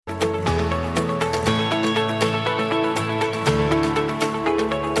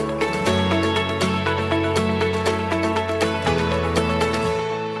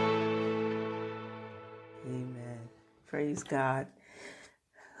God.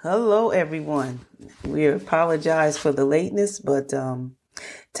 Hello, everyone. We apologize for the lateness, but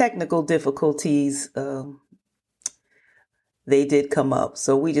technical difficulties, they did come up.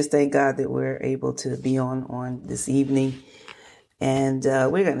 So we just thank God that we're able to be on this evening. And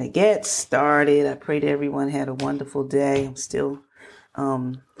we're going to get started. I pray that everyone had a wonderful day. I'm still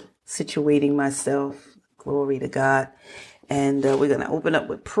situating myself. Glory to God. And we're going to open up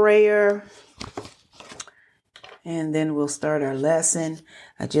with prayer. And then we'll start our lesson.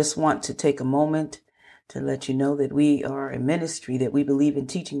 I just want to take a moment to let you know that we are a ministry that we believe in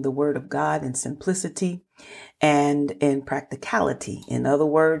teaching the word of God in simplicity and in practicality. In other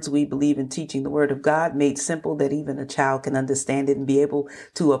words, we believe in teaching the word of God made simple that even a child can understand it and be able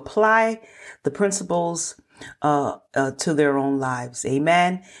to apply the principles to their own lives.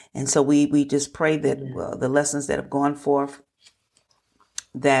 Amen. And so we just pray that the lessons that have gone forth,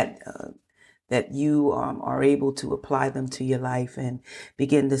 that you are able to apply them to your life and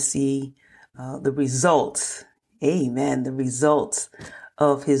begin to see the results. Amen. The results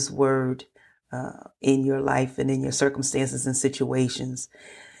of his word in your life and in your circumstances and situations.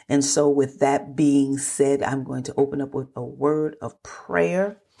 And so with that being said, I'm going to open up with a word of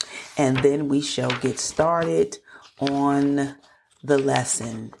prayer, and then we shall get started on the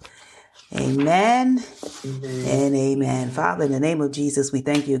lesson. Amen. And amen. Father, in the name of Jesus, we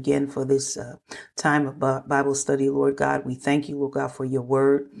thank you again for this time of Bible study, Lord God. We thank you, Lord God, for your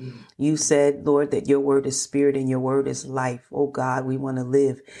word. You said, Lord, that your word is spirit and your word is life. Oh God, we want to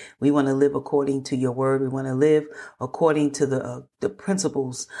live. We want to live according to your word. We want to live according to the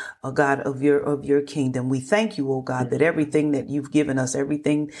principles, God, of your kingdom. We thank you, oh God, that everything that you've given us,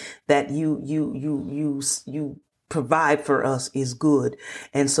 everything that you provide for us is good.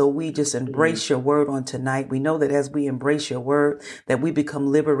 And so we just embrace your word on tonight. We know that as we embrace your word, that we become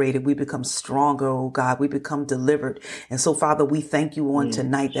liberated. We become stronger, oh God. We become delivered. And so, Father, we thank you on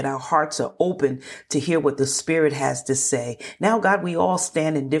tonight that our hearts are open to hear what the Spirit has to say. Now, God, we all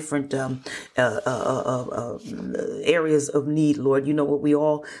stand in different areas of need, Lord. You know what we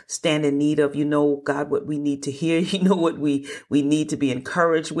all stand in need of. You know, God, what we need to hear. You know what we need to be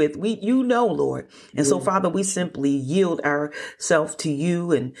encouraged with. You know, Lord. And so, Father, we simply yield ourselves to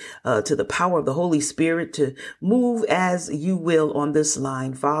you and to the power of the Holy Spirit to move as you will on this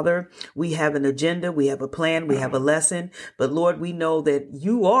line. Father, we have an agenda, we have a plan, we have a lesson, but Lord, we know that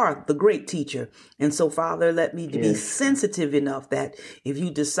you are the great teacher. And so, Father, let me be sensitive enough that if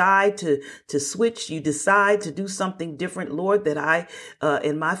you decide to switch, you decide to do something different, Lord, that I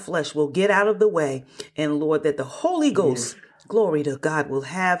in my flesh will get out of the way. And Lord, that the Holy Ghost, glory to God, will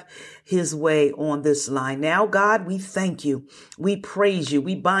have his way on this line. Now, God, we thank you. We praise you.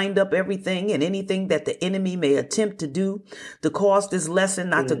 We bind up everything and anything that the enemy may attempt to do to cause this lesson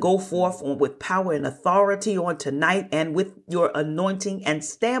not to go forth with power and authority on tonight and with your anointing and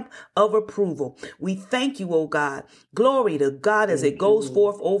stamp of approval. We thank you, oh God. Glory to God as it goes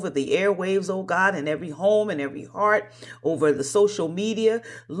forth over the airwaves, oh God, in every home and every heart, over the social media.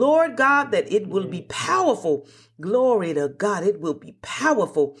 Lord God, that it will be powerful. Glory to God. It will be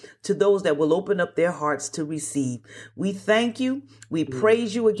powerful to those that will open up their hearts to receive. We thank you. We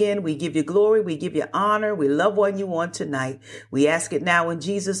praise you again. We give you glory. We give you honor. We love on you on tonight. We ask it now in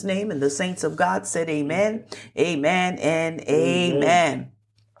Jesus' name. And the saints of God said amen, amen, and amen.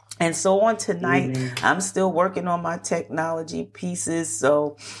 And so on tonight, I'm still working on my technology pieces.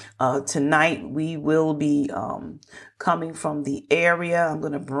 So tonight we will be coming from the area. I'm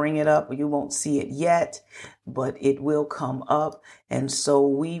going to bring it up. You won't see it yet, but it will come up. And so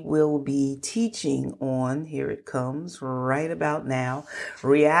we will be teaching on, here it comes right about now,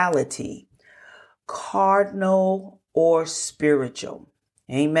 reality, cardinal or spiritual.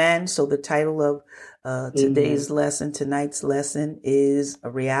 Amen. So the title of tonight's lesson is a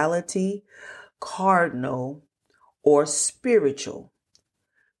reality, cardinal, or spiritual.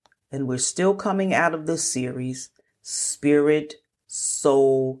 And we're still coming out of this series, spirit,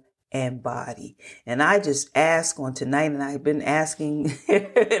 soul, and body. And I just ask on tonight, and I've been asking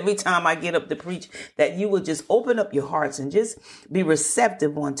every time I get up to preach, that you will just open up your hearts and just be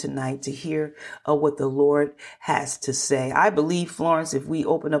receptive on tonight to hear what the Lord has to say. I believe, Florence, if we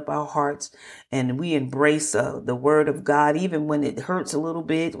open up our hearts and we embrace the word of God, even when it hurts a little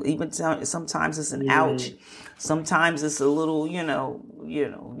bit, even sometimes it's an ouch. Sometimes it's a little,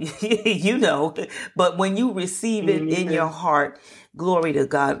 but when you receive it in your heart, glory to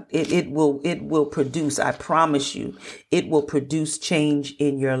God, it will produce, I promise you, it will produce change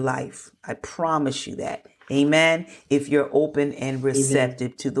in your life. I promise you that. Amen. If you're open and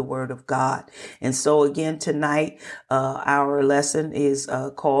receptive to the word of God. And so again, tonight, our lesson is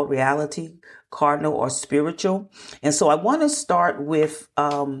called Reality, cardinal or spiritual. And so I want to start with,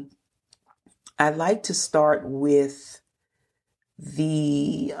 I'd like to start with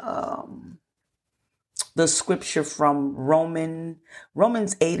the scripture from Romans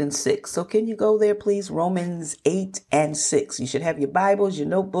 8:6. So can you go there, please? Romans 8:6. You should have your Bibles, your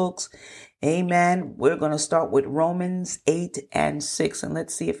notebooks. Amen. We're going to start with Romans 8:6, and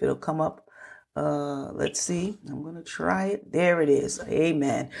let's see if it'll come up. Let's see. I'm going to try it. There it is.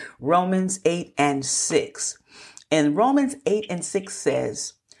 Amen. Romans 8:6. And Romans 8:6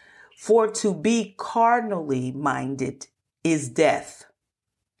 says, "For to be carnally minded is death,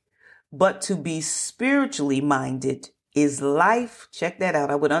 but to be spiritually minded is life." Check that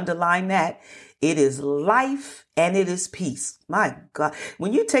out. I would underline that. It is life and it is peace. My God.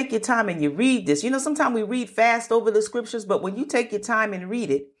 When you take your time and you read this, sometimes we read fast over the scriptures, but when you take your time and read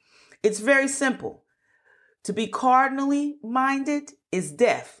it, it's very simple. To be cardinally minded is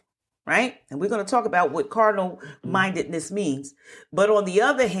death, right? And we're going to talk about what cardinal mindedness means. But on the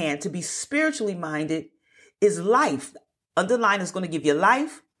other hand, to be spiritually minded is life. Underline is going to give you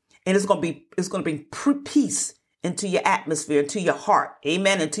life, and it's going to bring peace into your atmosphere, into your heart.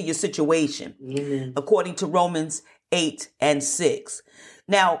 Amen. Into your situation. Amen. According to Romans 8:6.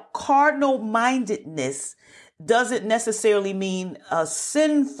 Now, cardinal mindedness doesn't necessarily mean a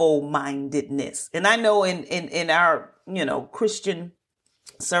sinful mindedness. And I know in our, Christian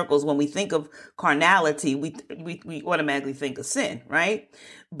circles, when we think of carnality, we automatically think of sin, right?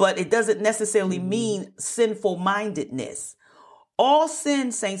 But it doesn't necessarily mean sinful mindedness. All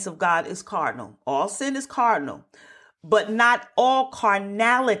sin, saints of God, is cardinal. All sin is cardinal, but not all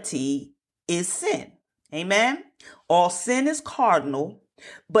carnality is sin. Amen. All sin is cardinal,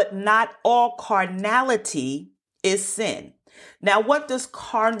 but not all carnality is sin. Now, what does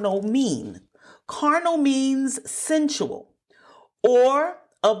carnal mean? Carnal means sensual or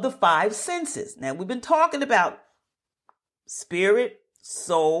of the five senses. Now, we've been talking about spirit,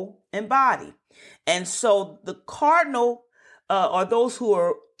 soul, and body. And so the cardinal or those who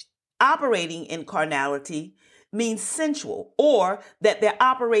are operating in carnality means sensual, or that they're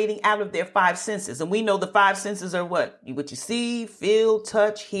operating out of their five senses. And we know the five senses are what you see, feel,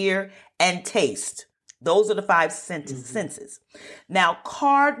 touch, hear, and taste. Those are the five senses. Now,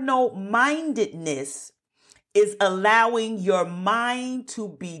 cardinal mindedness is allowing your mind to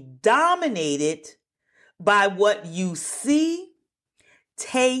be dominated by what you see,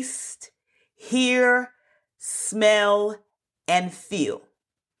 taste, hear, smell, and feel.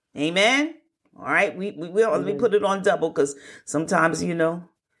 Amen. All right. We will. Let me put it on double, because sometimes,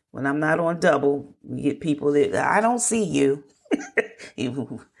 when I'm not on double, we get people that I don't see you.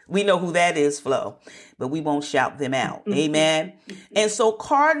 We know who that is, Flo, but we won't shout them out. Amen. And so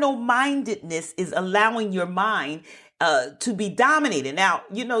cardinal mindedness is allowing your mind to be dominated. Now,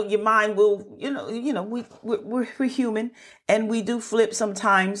 your mind will, we're human, and we do flip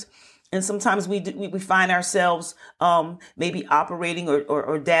sometimes. And sometimes we find ourselves maybe operating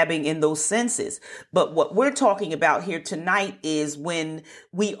or dabbing in those senses. But what we're talking about here tonight is when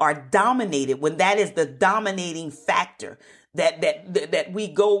we are dominated, when that is the dominating factor, that we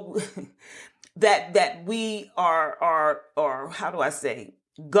go, that we are how do I say,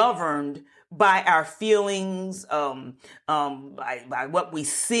 governed by our feelings, by what we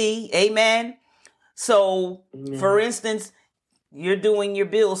see. Amen. So, for instance, you're doing your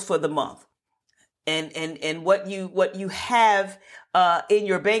bills for the month, and what you have in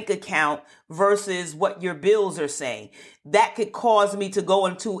your bank account versus what your bills are saying, that could cause me to go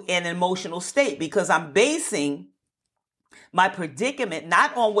into an emotional state, because I'm basing my predicament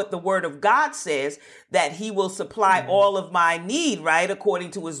not on what the word of God says, that he will supply all of my need, right,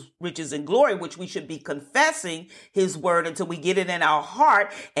 according to his riches and glory, which we should be confessing his word until we get it in our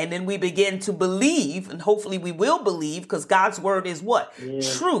heart, and then we begin to believe, and hopefully we will believe, because God's word is what?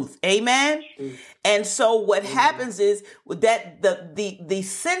 Truth. Amen. And so what happens is that the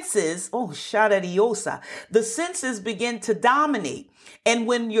senses, the senses begin to dominate. And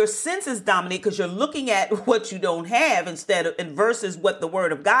when your senses dominate, because you're looking at what you don't have instead of, and versus what the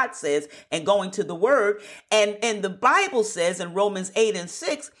word of God says, and going to the word, and the Bible says in Romans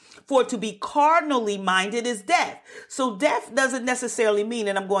 8:6, for to be carnally minded is death. So death doesn't necessarily mean,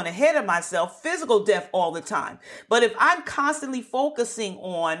 and I'm going ahead of myself, physical death all the time. But if I'm constantly focusing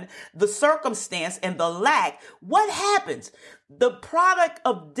on the circumstance and the lack, what happens? The product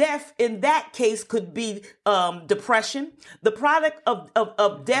of death in that case could be depression. The product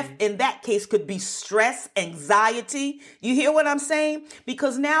of death in that case could be stress, anxiety. You hear what I'm saying?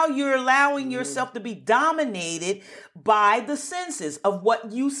 Because now you're allowing yourself to be dominated by the senses of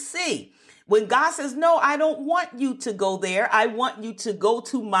what you see. When God says, no, I don't want you to go there. I want you to go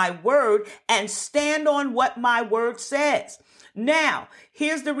to my word and stand on what my word says. Now,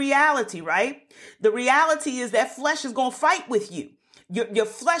 here's the reality, right? The reality is that flesh is going to fight with you. Your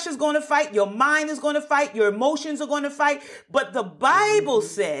flesh is going to fight. Your mind is going to fight. Your emotions are going to fight. But the Bible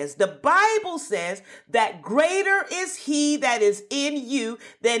says that greater is he that is in you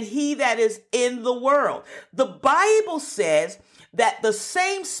than he that is in the world. The Bible says that the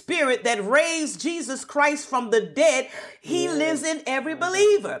same spirit that raised Jesus Christ from the dead, he lives in every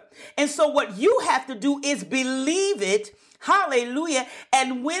believer. And so what you have to do is believe it. Hallelujah.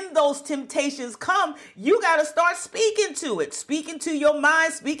 And when those temptations come, you got to start speaking to it, speaking to your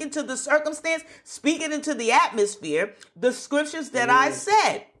mind, speaking to the circumstance, speaking into the atmosphere, the scriptures that I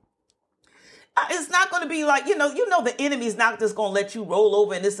said. It's not going to be like, the enemy's not just going to let you roll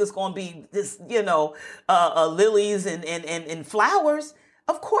over and this is going to be this, lilies and flowers.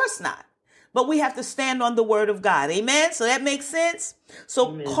 Of course not. But we have to stand on the word of God. Amen. So that makes sense.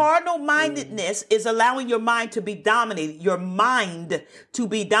 So carnal mindedness is allowing your mind to be dominated,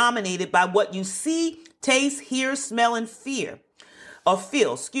 by what you see, taste, hear, smell, and feel.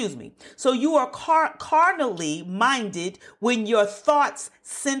 So you are carnally minded when your thoughts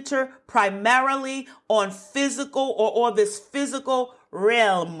center primarily on physical or this physical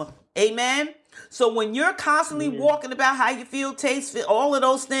realm. Amen. So when you're constantly walking about how you feel, taste, all of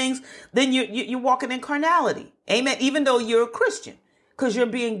those things, then you're walking in carnality. Amen. Even though you're a Christian, because you're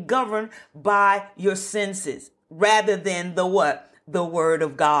being governed by your senses rather than the word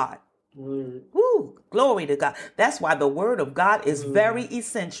of God. Woo, glory to God. That's why the word of God is very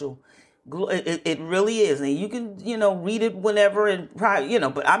essential. It really is. And you can, read it whenever and probably,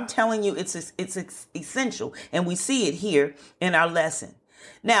 but I'm telling you, it's essential. And we see it here in our lesson.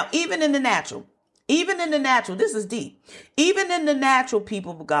 Now, even in the natural, this is deep. Even in the natural,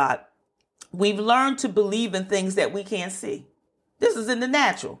 people of God, we've learned to believe in things that we can't see. This is in the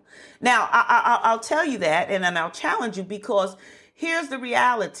natural. Now, I'll tell you that, and then I'll challenge you, because here's the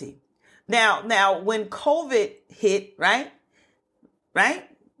reality. Now, when COVID hit, right?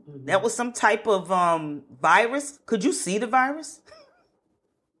 That was some type of virus. Could you see the virus?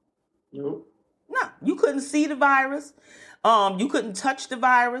 Nope. No, you couldn't see the virus. You couldn't touch the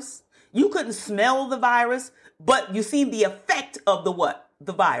virus. You couldn't smell the virus, but you seen the effect of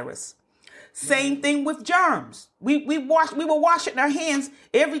the virus. Same thing with germs. We were washing our hands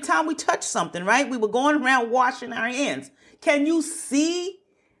every time we touched something, right? We were going around washing our hands. Can you see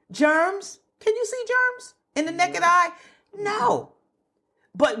germs? Can you see germs in the naked eye? No.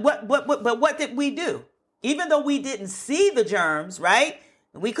 But what did we do? Even though we didn't see the germs, right?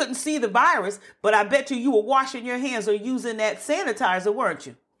 We couldn't see the virus, but I bet you were washing your hands or using that sanitizer, weren't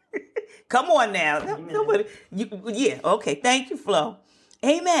you? Come on now. Nobody, okay. Thank you, Flo.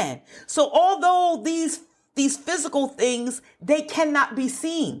 Amen. So although these physical things, they cannot be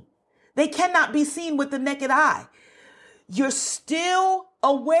seen. They cannot be seen with the naked eye. You're still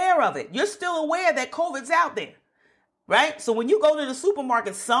aware of it. You're still aware that COVID's out there, right? So when you go to the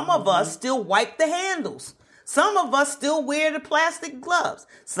supermarket, some of us still wipe the handles. Some of us still wear the plastic gloves.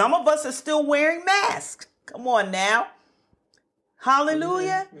 Some of us are still wearing masks. Come on now.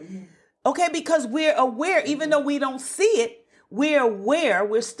 Hallelujah. Okay, because we're aware, even though we don't see it,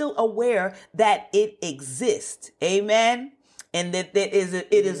 we're still aware that it exists. Amen. And that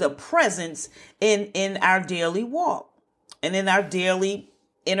it is a presence in our daily walk and in our daily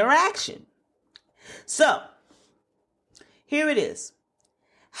interaction. So here it is.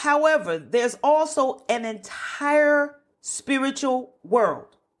 However, there's also an entire spiritual world.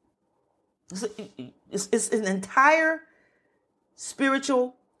 It's an entire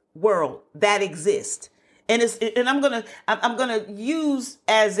spiritual world that exists. And I'm gonna use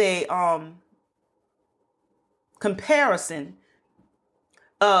as a comparison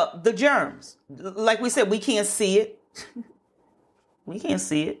the germs. Like we said, we can't see it. We can't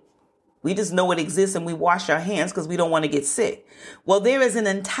see it. We just know it exists and we wash our hands because we don't want to get sick. Well, there is an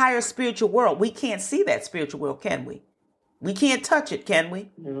entire spiritual world. We can't see that spiritual world, can we? We can't touch it, can we?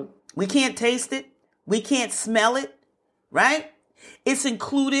 No. We can't taste it. We can't smell it, right? It's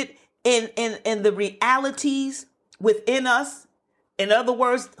included in the realities within us. In other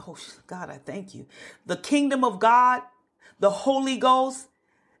words, oh God, I thank you. The kingdom of God, the Holy Ghost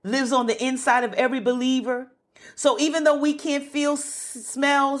lives on the inside of every believer. So even though we can't feel,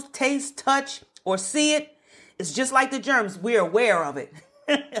 smell, taste, touch, or see it, it's just like the germs. We're aware of it.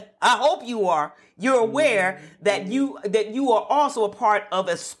 I hope you are. You're aware that you are also a part of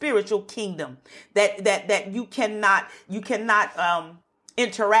a spiritual kingdom that you cannot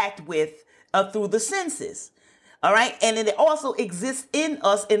interact with through the senses. All right. And it also exists in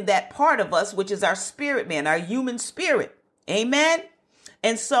us, in that part of us, which is our spirit man, our human spirit. Amen.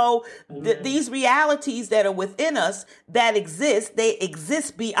 And so these realities that are within us that exist, they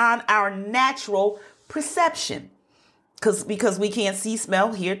exist beyond our natural perception because we can't see,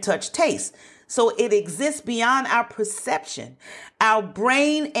 smell, hear, touch, taste. So it exists beyond our perception. Our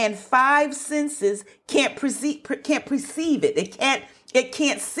brain and five senses can't perceive it. It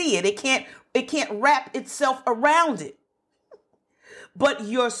can't see it. It can't wrap itself around it. But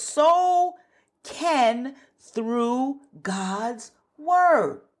your soul can through God's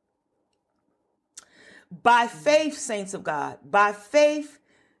word. By faith, saints of God, by faith,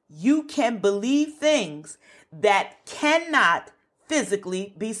 you can believe things that cannot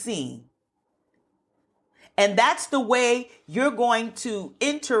physically be seen. And that's the way you're going to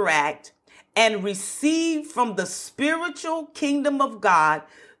interact and receive from the spiritual kingdom of God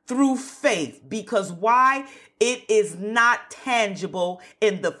through faith. Because why? It is not tangible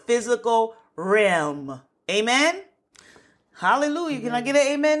in the physical realm. Amen. Hallelujah. Can I get an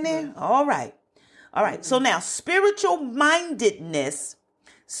amen there? All right. All right. So now spiritual mindedness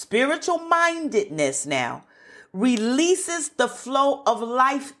now releases the flow of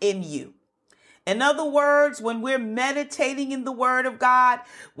life in you. In other words, when we're meditating in the word of God,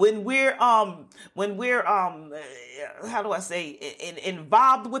 when we're how do I say,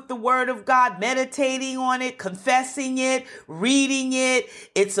 involved with the word of God, meditating on it, confessing it, reading it,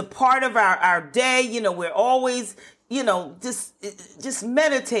 it's a part of our day. You know, we're always, just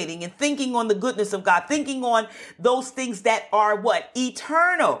meditating and thinking on the goodness of God, thinking on those things that are what?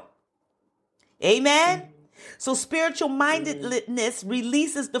 Eternal. Amen. So spiritual mindedness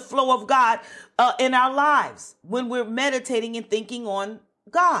releases the flow of God in our lives when we're meditating and thinking on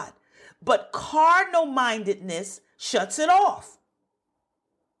God. But carnal mindedness shuts it off.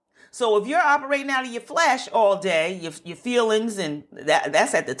 So if you're operating out of your flesh all day, your feelings, and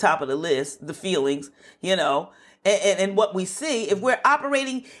that's at the top of the list, the feelings, and what we see, if we're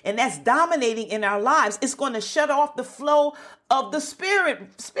operating and that's dominating in our lives, it's going to shut off the flow of the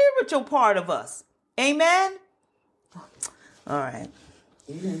spiritual part of us. Amen. All right.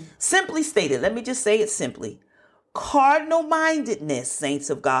 Amen. Simply stated, let me just say it simply. Cardinal mindedness, saints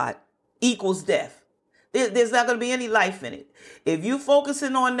of God, equals death. There's not going to be any life in it. If you're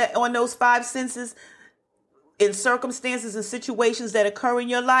focusing on those five senses in circumstances and situations that occur in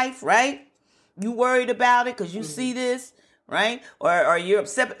your life, right? You worried about it because you see this, right? Or you're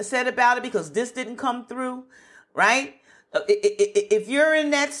upset about it because this didn't come through, right? If you're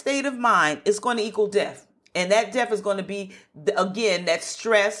in that state of mind, it's going to equal death. And that death is going to be, again, that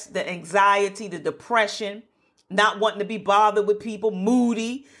stress, the anxiety, the depression, not wanting to be bothered with people,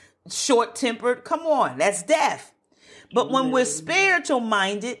 moody, short-tempered. Come on, that's death. But when we're spiritual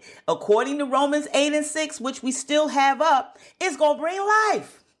minded, according to Romans 8:6, which we still have up, it's going to bring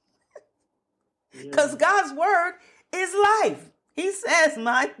life. Because God's word is life. He says,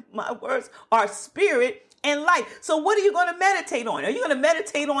 my words are spirit and life. So what are you going to meditate on? Are you going to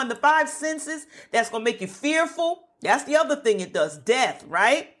meditate on the five senses? That's going to make you fearful. That's the other thing it does, death,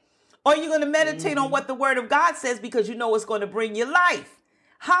 right? Or are you going to meditate on what the word of God says because you know it's going to bring you life?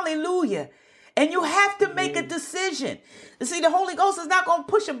 Hallelujah. And you have to make a decision. You see, the Holy Ghost is not going to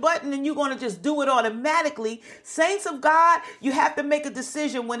push a button and you're going to just do it automatically. Saints of God, you have to make a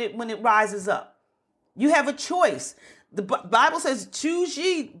decision when it rises up. You have a choice. The Bible says, choose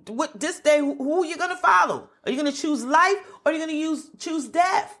ye this day who you're going to follow. Are you going to choose life or are you going to choose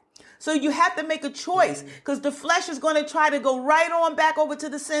death? So you have to make a choice because the flesh is going to try to go right on back over to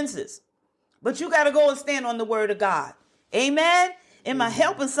the senses. But you got to go and stand on the word of God. Amen. Am I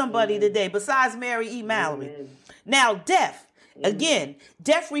helping somebody today besides Mary E. Mallory? Now, death. Again,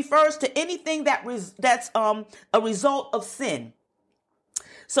 death refers to anything that's a result of sin.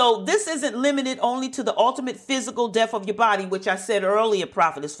 So this isn't limited only to the ultimate physical death of your body, which I said earlier,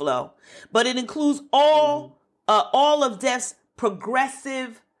 Prophetess Flo, but it includes all of death's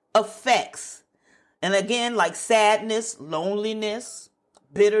progressive effects. And again, like sadness, loneliness,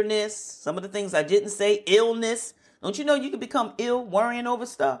 bitterness, some of the things I didn't say, illness. Don't you know you can become ill worrying over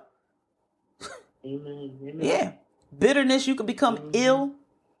stuff? Amen. Amen. Yeah. Bitterness, you can become ill.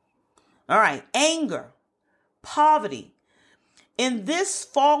 All right. Anger, poverty. In this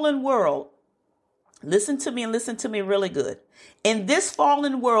fallen world, listen to me and listen to me really good. In this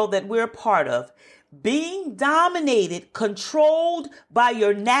fallen world that we're a part of, being dominated, controlled by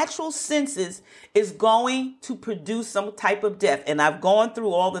your natural senses is going to produce some type of death. And I've gone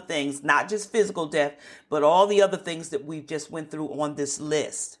through all the things, not just physical death, but all the other things that we've just went through on this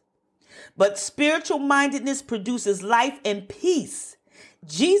list. But spiritual mindedness produces life and peace.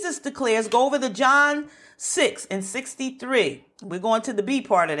 Jesus declares, go over to John 6 and 63. We're going to the B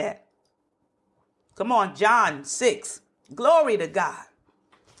part of that. Come on, John 6. Glory to God.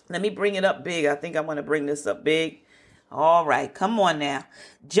 Let me bring it up big. I think I want to bring this up big. All right, come on now.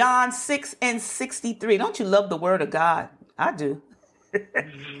 John 6 and 63. Don't you love the word of God? I do.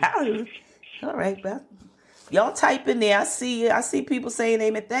 All right, Beth. Y'all type in there. I see people saying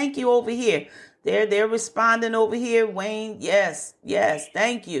amen. Thank you over here. They're responding over here. Wayne, yes,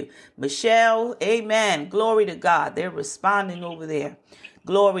 thank you. Michelle, amen. Glory to God. They're responding over there.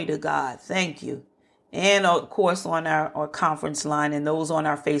 Glory to God. Thank you. And of course on our conference line and those on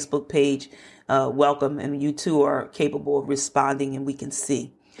our Facebook page, welcome. And you too are capable of responding and we can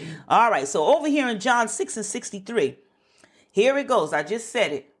see. All right. So over here in John 6 and 63, here it goes. I just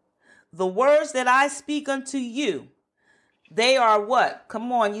said it. The words that I speak unto you, they are what?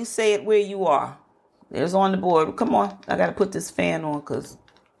 Come on, you say it where you are. There's on the board. Come on. I got to put this fan on because.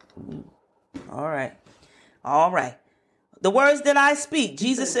 All right. The words that I speak,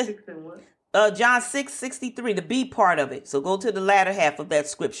 Jesus said, John 6:63, the B part of it. So go to the latter half of that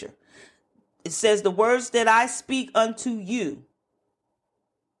scripture. It says, the words that I speak unto you,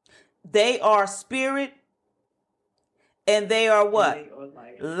 they are spirit and they are what?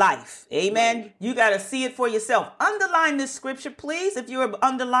 Life. Amen. Life. You got to see it for yourself. Underline this scripture, please, if you're an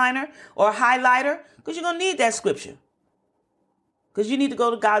underliner or a highlighter, because you're going to need that scripture. Because you need to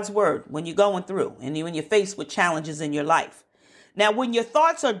go to God's word when you're going through and when you're faced with challenges in your life. Now, when your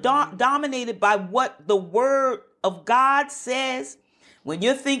thoughts are dominated by what the word of God says, when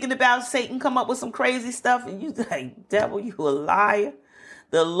you're thinking about Satan come up with some crazy stuff and you like, devil, you a liar.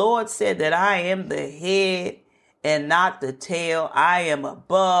 The Lord said that I am the head and not the tail. I am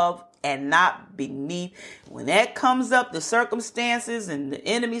above and not beneath. When that comes up, the circumstances and the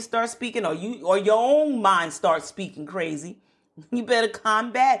enemy start speaking, or your own mind starts speaking crazy, you better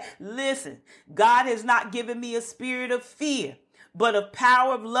combat. Listen, God has not given me a spirit of fear, but of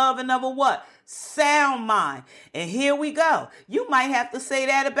power, of love, and of a what? Sound mind. And here we go. You might have to say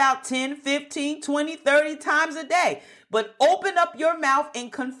that about 10, 15, 20, 30 times a day. But open up your mouth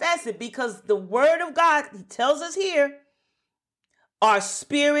and confess it, because the word of God tells us here are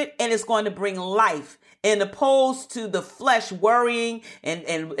spirit and it's going to bring life, and opposed to the flesh worrying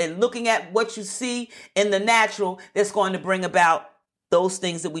and looking at what you see in the natural that's going to bring about those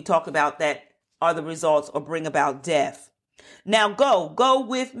things that we talk about that are the results or bring about death. Now go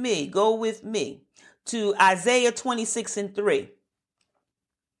with me to Isaiah 26 and 3.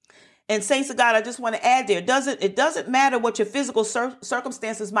 And saints of God, I just want to add there, it doesn't matter what your physical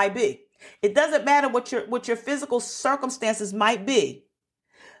circumstances might be. It doesn't matter what your physical circumstances might be.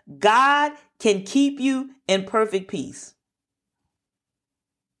 God can keep you in perfect peace.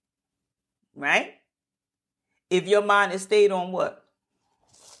 Right? If your mind is stayed on what?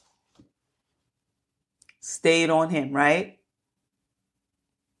 Stayed on him, right?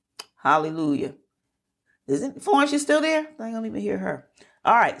 Hallelujah. Isn't Florence, you still there? I don't even hear her.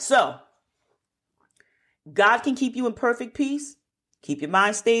 All right, so God can keep you in perfect peace. Keep your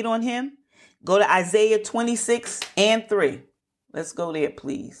mind stayed on him. Go to Isaiah 26 and 3. Let's go there,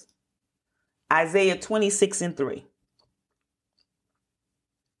 please. Isaiah 26 and 3.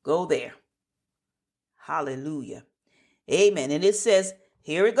 Go there. Hallelujah. Amen. And it says,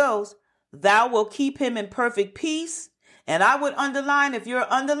 here it goes. Thou wilt keep him in perfect peace. And I would underline, if you're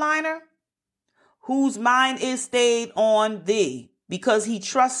an underliner, whose mind is stayed on thee, because he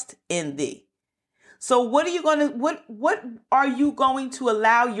trusts in thee. So what are you going to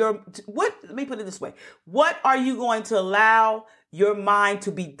allow let me put it this way. What are you going to allow your mind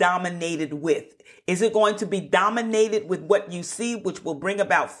to be dominated with? Is it going to be dominated with what you see, which will bring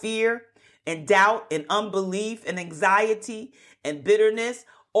about fear and doubt and unbelief and anxiety and bitterness?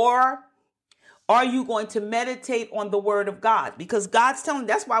 Or are you going to meditate on the word of God? Because God's telling,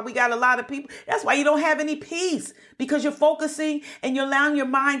 that's why we got a lot of people. That's why you don't have any peace, because you're focusing and you're allowing your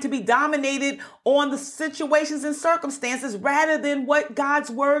mind to be dominated on the situations and circumstances rather than what God's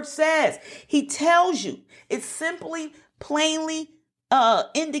word says. He tells you, it's simply plainly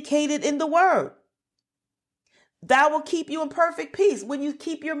indicated in the word. Thou will keep you in perfect peace when you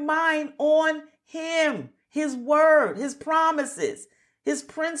keep your mind on him, his word, his promises, his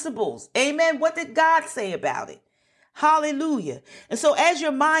principles. Amen. What did God say about it? Hallelujah. And so as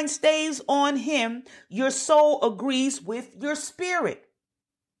your mind stays on him, your soul agrees with your spirit.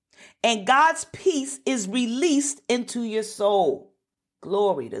 And God's peace is released into your soul.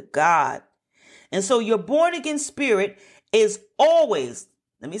 Glory to God. And so your born again spirit is always,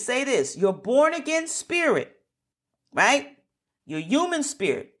 let me say this, your born again spirit, right? Your human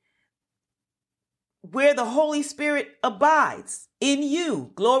spirit where the Holy Spirit abides in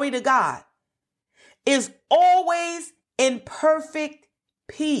you, glory to God, is always in perfect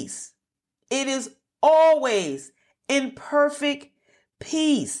peace. It is always in perfect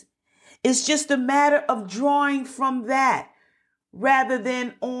peace. It's just a matter of drawing from that rather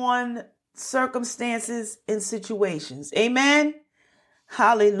than on circumstances and situations. Amen.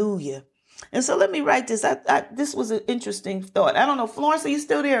 Hallelujah. And so let me write this. This was an interesting thought. I don't know, Florence, are you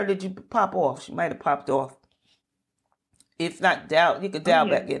still there or did you pop off? She might have popped off. If not, you could dial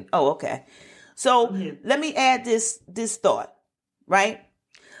back in. Oh, okay. So let me add this thought, right?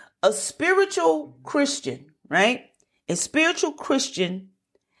 A spiritual Christian, right? A spiritual Christian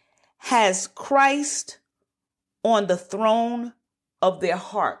has Christ on the throne of their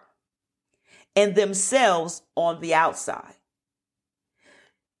heart and themselves on the outside.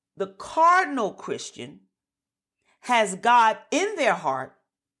 The cardinal Christian has God in their heart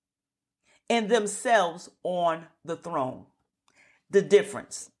and themselves on the throne. The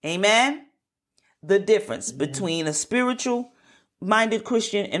difference. Amen. The difference between a spiritual minded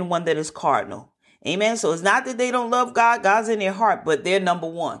Christian and one that is cardinal. Amen. So it's not that they don't love God. God's in their heart, but they're number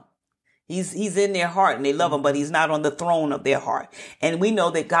one. He's in their heart and they love him, but he's not on the throne of their heart. And we know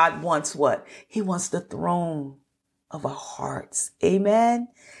that God wants what? He wants the throne of our hearts. Amen.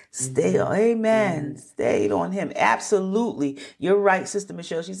 Stay on. Amen. Stayed on him. Absolutely. You're right, Sister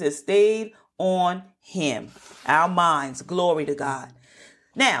Michelle. She said, stayed on him. Our minds. Glory to God.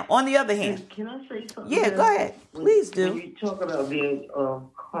 Now, on the other hand. Can I say something? Yeah, go ahead. Please do. When you talk about being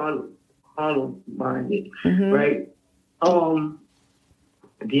carnal-minded, right?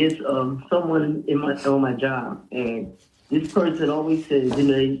 There's someone on my job, and this person always says, you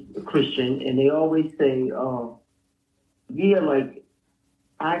know, they're a Christian, and they always say, yeah, like,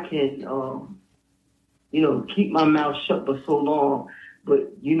 I can, you know, keep my mouth shut for so long,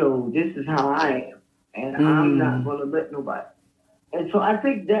 but, you know, this is how I am, and I'm not going to let nobody. And so I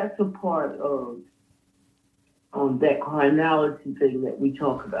think that's a part of that carnality thing that we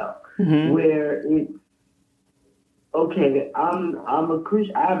talk about, where it's, okay, I'm a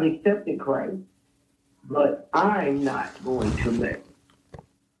Christian, I've accepted Christ, but I'm not going to let.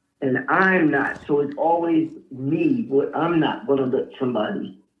 And I'm not, so it's always me, but I'm not going to let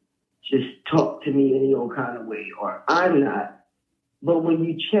somebody just talk to me any old kind of way, or I'm not. But when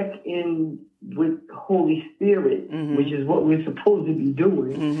you check in with Holy Spirit, which is what we're supposed to be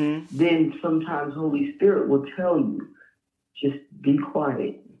doing, then sometimes Holy Spirit will tell you, just be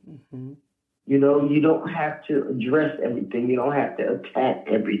quiet. You know, you don't have to address everything. You don't have to attack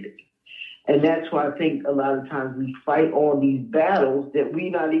everything. And that's why I think a lot of times we fight all these battles that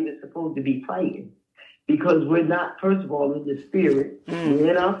we're not even supposed to be fighting. Because we're not, first of all, in the spirit, we're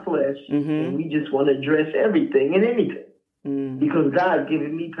in our flesh, and we just want to address everything and anything. Because God's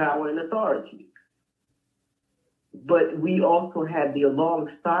given me power and authority. But we also have the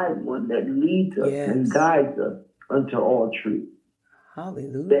alongside one that leads us and guides us unto all truth.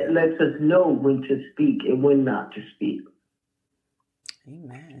 Hallelujah. That lets us know when to speak and when not to speak.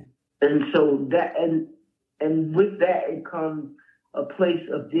 Amen. And so that, and with that, it comes a place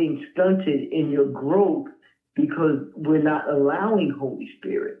of being stunted in your growth because we're not allowing Holy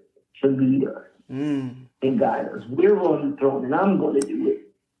Spirit to lead us and guide us. We're on the throne, and I'm going to do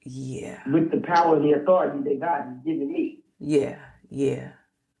it. Yeah. With the power and the authority that God has given me. Yeah. Yeah.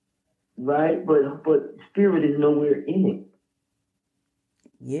 Right? But Spirit is nowhere in it.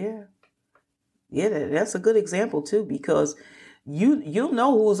 Yeah. Yeah, that's a good example too, because you'll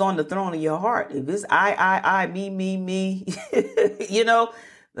know who's on the throne of your heart. If it's I, me, you know,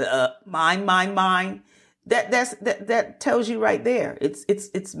 mine, that tells you right there.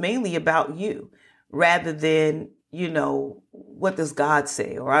 It's mainly about you rather than, you know, what does God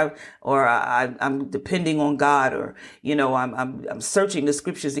say, or I'm depending on God, or, you know, I'm searching the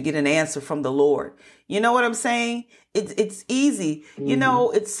scriptures to get an answer from the Lord. You know what I'm saying? It's easy. You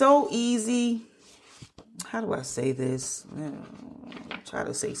know, it's so easy. How do I say this? Try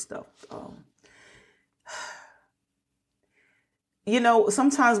to say stuff. You know,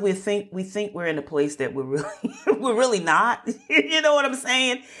 sometimes we think we're in a place that we're really not. You know what I'm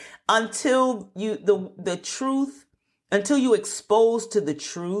saying? Until the truth, until you expose to the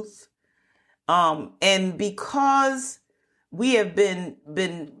truth, and because we have been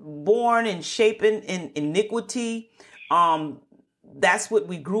born and shapen in iniquity, that's what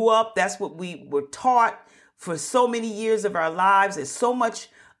we grew up. That's what we were taught for so many years of our lives. There's so much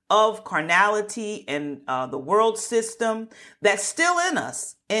of carnality and the world system that's still in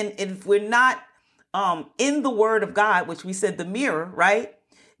us. And if we're not in the Word of God, which we said the mirror, right?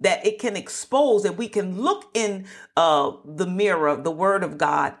 that it can expose, that we can look in the mirror, the word of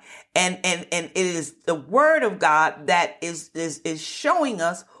God. And it is the word of God that is showing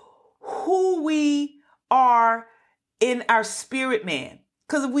us who we are in our spirit man.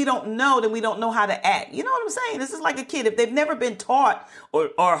 Because if we don't know, then we don't know how to act. You know what I'm saying? This is like a kid. If they've never been taught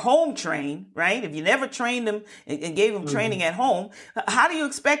or home trained, right? If you never trained them and gave them training at home, how do you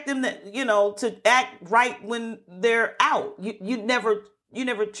expect them to act right when they're out? You never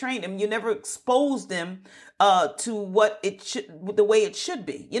trained them. You never exposed them to what the way it should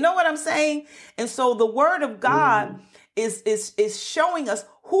be. You know what I'm saying? And so the word of God is showing us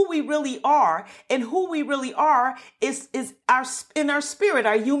who we really are, and who we really are is in our spirit,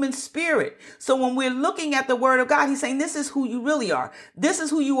 our human spirit. So when we're looking at the word of God, he's saying, this is who you really are. This is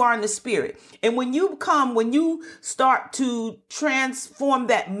who you are in the spirit. And when you start to transform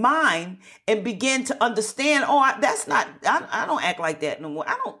that mind and begin to understand, I don't act like that no more.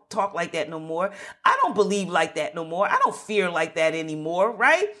 I don't talk like that no more. I don't believe like that no more. I don't fear like that anymore,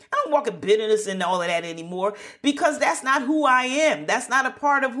 right? I don't walk in bitterness and all of that anymore, because that's not who I am. That's not a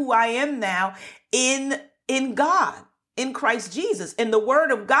part of who I am now in God, in Christ Jesus. And the word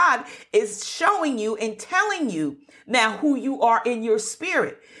of God is showing you and telling you now who you are in your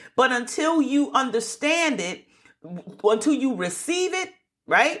spirit. But until you understand it, until you receive it,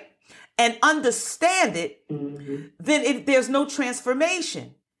 right, and understand it, then there's no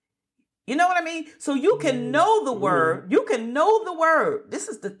transformation. You know what I mean? So you can know the word. You can know the word. This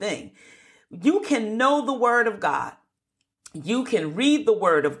is the thing. You can know the word of God. You can read the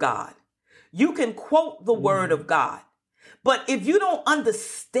word of God. You can quote the word of God. But if you don't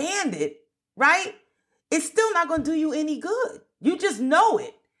understand it, right, it's still not going to do you any good. You just know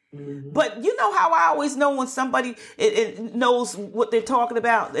it. But you know how I always know when somebody it knows what they're talking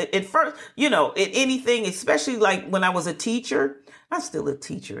about at first, in anything, especially like when I was a teacher. I'm still a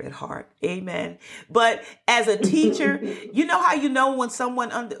teacher at heart. Amen. But as a teacher, you know how you know when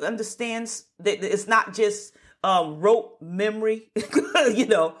someone understands that it's not just rote memory,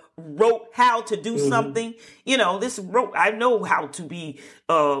 wrote how to do something, this wrote, I know how to be,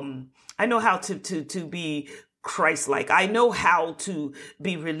 to be Christ-like. I know how to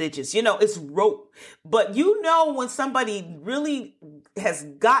be religious. It's rote. But when somebody really has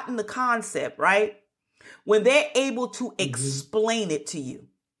gotten the concept, right? When they're able to explain it to you,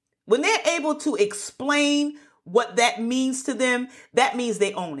 when they're able to explain what that means to them, that means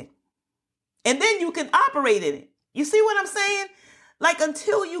they own it. And then you can operate in it. You see what I'm saying? Like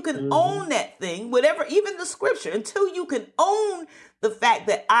until you can own that thing, whatever, even the scripture, until you can own the fact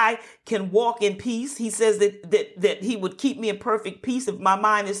that I can walk in peace. He says that he would keep me in perfect peace if my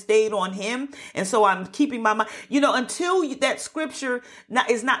mind is stayed on him. And so I'm keeping my mind, until that scripture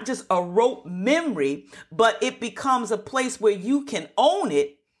is not just a rote memory, but it becomes a place where you can own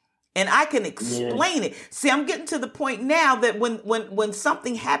it. And I can explain it. See, I'm getting to the point now that when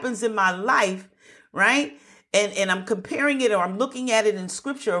something happens in my life, right? And I'm comparing it, or I'm looking at it in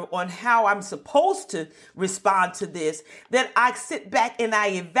scripture on how I'm supposed to respond to this, that I sit back and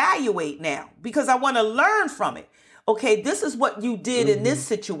I evaluate now because I want to learn from it. Okay, this is what you did in this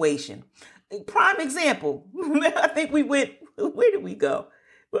situation. Prime example. I think we went, where did we go?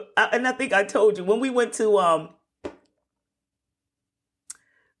 And I think I told you when we went to,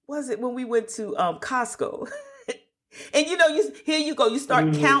 when we went to Costco? And here you go, you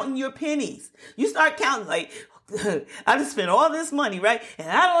start counting your pennies. You start counting like, I just spent all this money, right? And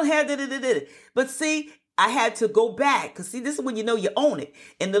I don't have da-da-da-da-da. But see, I had to go back because see, this is when you own it.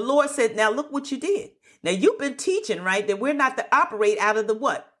 And the Lord said, now look what you did. Now you've been teaching, right, that we're not to operate out of the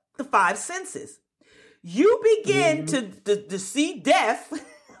what? The five senses. You begin to see death.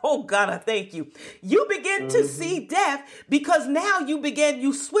 Oh God, I thank you. You begin to see death because now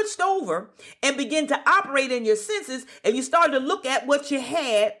you switched over and begin to operate in your senses, and you started to look at what you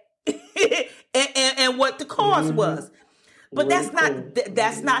had and what the cause was. But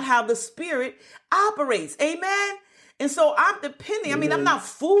that's not how the spirit operates. Amen. And so I'm depending. I mean, I'm not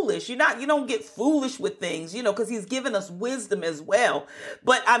foolish. You don't get foolish with things, because he's given us wisdom as well.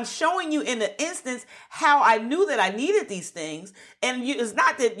 But I'm showing you in an instance how I knew that I needed these things. And it's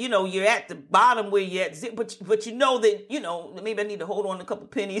not that, you're at the bottom where you're at, but you know that, maybe I need to hold on a couple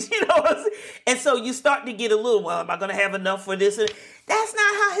pennies, And so you start to get a little, well, am I going to have enough for this? And that's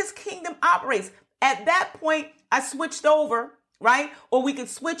not how his kingdom operates. At that point, I switched over, right? Or we could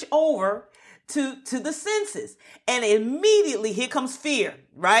switch over to the senses. And immediately here comes fear,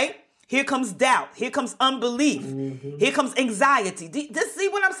 right? Here comes doubt. Here comes unbelief. Here comes anxiety. Just see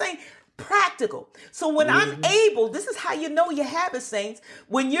what I'm saying? Practical. So when I'm able, this is how you know you have it, saints.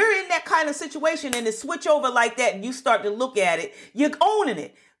 When you're in that kind of situation and it switch over like that and you start to look at it, you're owning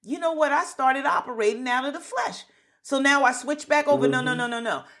it. you know what? I started operating out of the flesh. So now I switch back over.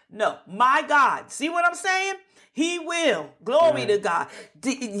 No. My God. See what I'm saying? He will. Glory to God.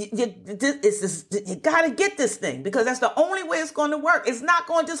 You got to get this thing, because that's the only way it's going to work. It's not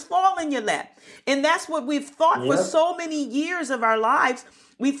going to just fall in your lap. And that's what we've thought for so many years of our lives.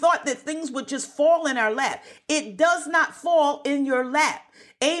 We thought that things would just fall in our lap. It does not fall in your lap.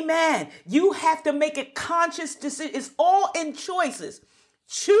 Amen. You have to make a conscious decision. It's all in choices.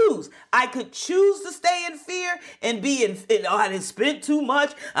 Choose. I could choose to stay in fear and be in I didn't spend too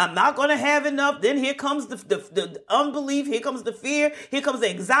much. I'm not going to have enough. Then here comes the unbelief. Here comes the fear. Here comes the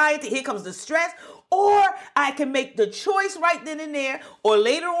anxiety. Here comes the stress. Or I can make the choice right then and there, or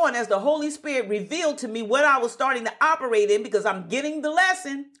later on as the Holy Spirit revealed to me what I was starting to operate in, because I'm getting the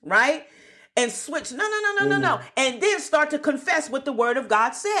lesson, right? And switch. No. And then start to confess what the word of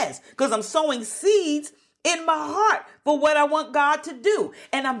God says, because I'm sowing seeds in my heart for what I want God to do.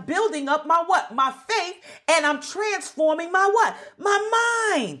 And I'm building up my what? My faith. And I'm transforming my what?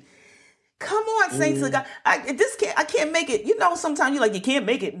 My mind. Come on, saints of God. I can't make it. You know, sometimes you're like, you can't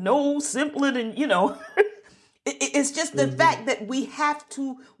make it no simpler than, you know. It's just the fact that we have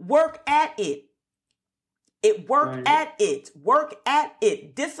to work at it. Work at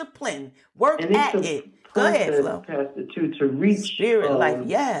it. Discipline. Work at it. Go ahead, Flo. Pastor, to reach spirit life,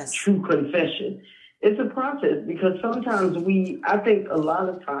 yes. True confession. It's a process, because sometimes I think a lot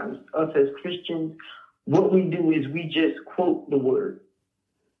of times us as Christians, what we do is we just quote the word.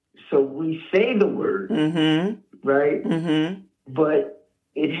 So we say the word, right? Mm-hmm. But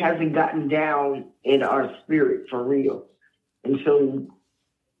it hasn't gotten down in our spirit for real. And so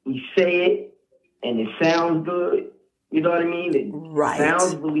we say it and it sounds good. You know what I mean? It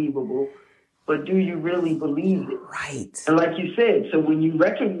sounds believable. But do you really believe it? Right. And like you said, so when you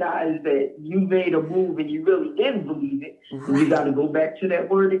recognize that you made a move and you really didn't believe it, you got to go back to that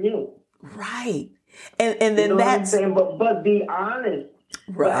word again. Right. And then you know that's... what I'm saying? But be honest.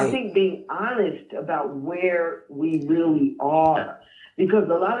 Right. But I think being honest about where we really are. Because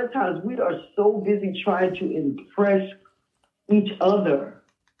a lot of times we are so busy trying to impress each other.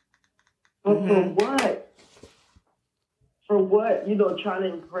 But for what? For what? You know, trying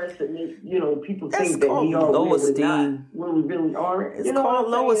to impress and make, you know, people think that we are low esteem. Where we really aren't. It's called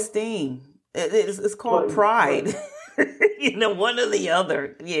low esteem. It's called pride. You know, one or the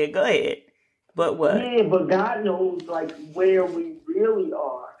other. Yeah, go ahead. But what? Yeah, but God knows like where we really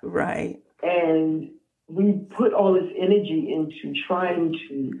are. Right. And we put all this energy into trying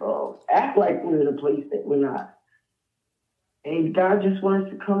to act like we're in a place that we're not. And God just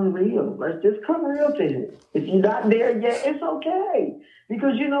wants to come real. Let's just come real to him. If you're not there yet, it's okay.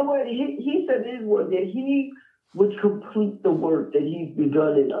 Because you know what? He said in his word that he would complete the work that he's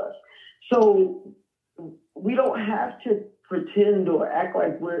begun in us. So we don't have to pretend or act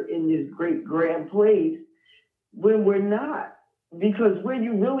like we're in this great grand place when we're not. Because where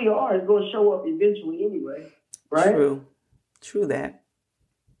you really are is going to show up eventually anyway. Right? True that.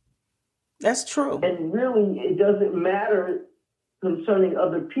 That's true. And really, it doesn't matter concerning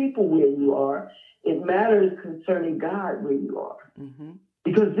other people where you are. It matters concerning God where you are. Mm-hmm.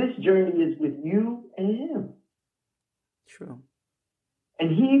 Because this journey is with you and him. True.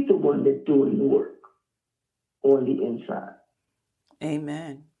 And he's the one that's doing the work on the inside.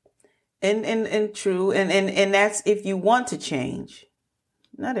 Amen. And true. And that's if you want to change.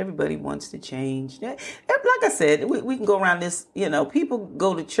 Not everybody wants to change. Like I said, we can go around this, you know, people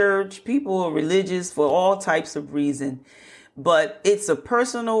go to church, people are religious for all types of reason, but it's a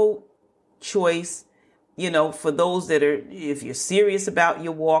personal choice, you know, for those that are, if you're serious about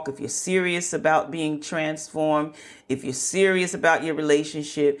your walk, if you're serious about being transformed, if you're serious about your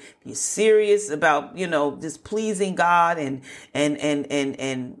relationship, if you're serious about, you know, just pleasing God and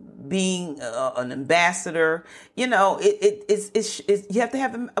being an ambassador, you know, it's you have to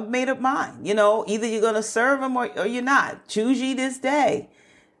have a made up mind, you know, either you're going to serve him or you're not. Choose ye this day,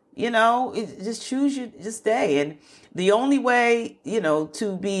 you know, just choose you this day. And the only way, you know,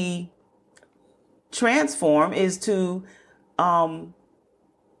 to be transformed is to, you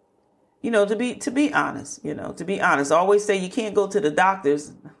know, to be honest, you know, to be honest. I always say you can't go to the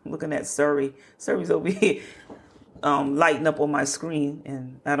doctors. I'm looking at Surrey. Surrey's over here. Lighting up on my screen,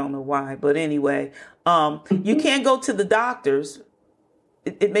 and I don't know why, but anyway, you can't go to the doctors.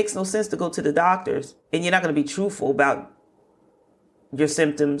 It makes no sense to go to the doctors, and you're not going to be truthful about your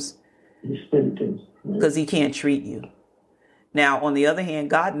symptoms because he can't treat you. Now, on the other hand,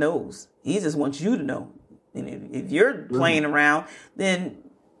 God knows. He just wants you to know. And if you're playing around, then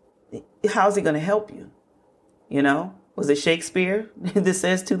how's he going to help you? You know, was it Shakespeare that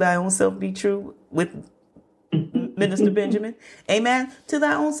says, "To thy own self be true"? With Minister Benjamin. Amen. To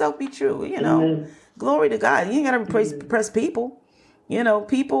thy own self be true. Amen. Glory to God. You ain't got to impress people.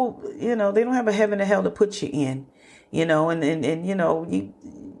 People, they don't have a heaven or hell to put you in. Men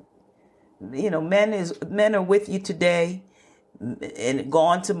are with you today and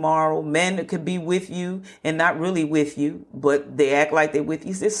gone tomorrow. Men that could be with you and not really with you, but they act like they're with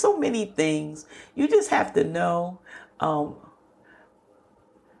you. There's so many things. You just have to know. I'm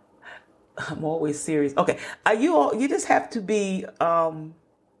always serious. Okay. You just have to be,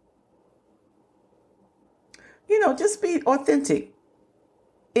 just be authentic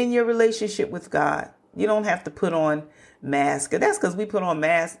in your relationship with God. You don't have to put on masks. That's because we put on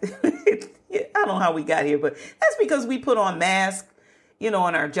masks. I don't know how we got here, but that's because we put on masks,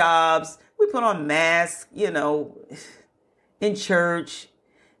 on our jobs. We put on masks, in church.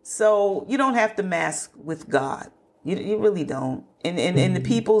 So you don't have to mask with God. You really don't. And in the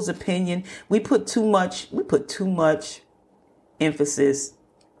people's opinion, we put too much emphasis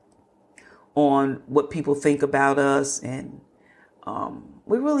on what people think about us. And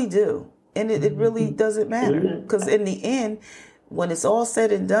we really do. And it really doesn't matter, because in the end, when it's all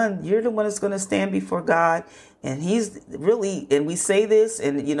said and done, you're the one that's going to stand before God. And he's really, and we say this,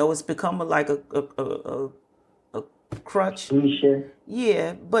 and it's become like a crutch.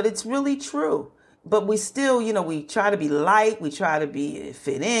 Yeah, but it's really true. But we still, we try to be light. We try to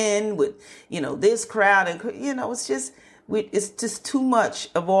fit in with, this crowd. And, it's just too much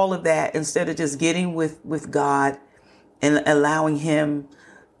of all of that, instead of just getting with God and allowing him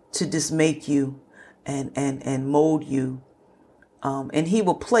to just make you and mold you. And he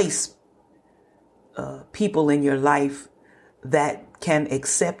will place people in your life that can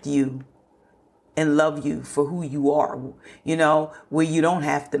accept you and love you for who you are, where you don't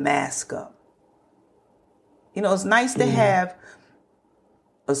have to mask up. It's nice to have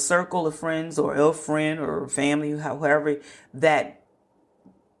a circle of friends or a friend or family, however, that,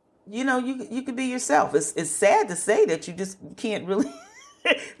 you could be yourself. It's sad to say that you just can't really,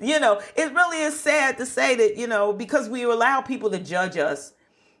 it really is sad to say that, because we allow people to judge us,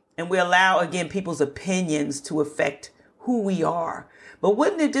 and we allow, again, people's opinions to affect who we are. But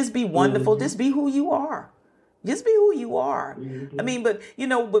wouldn't it just be wonderful? Just be who you are. Just be who you are. I mean, but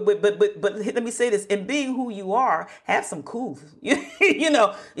let me say this: in being who you are, have some cool.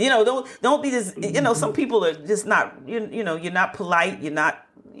 Don't be this. Some people are just not. You're not polite. You're not.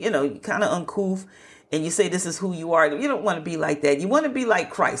 You're kind of uncouth, and you say this is who you are. You don't want to be like that. You want to be like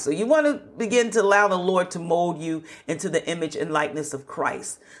Christ. So you want to begin to allow the Lord to mold you into the image and likeness of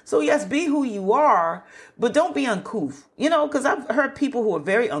Christ. So yes, be who you are, but don't be uncouth. Because I've heard people who are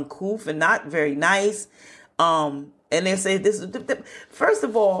very uncouth and not very nice. And they say this. First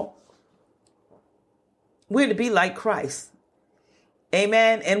of all, we're to be like Christ.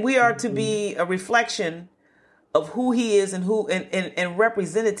 Amen. And we are to be a reflection of who he is and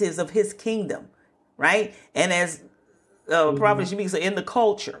representatives of his kingdom. Right. And as Prophet Shemika said, in the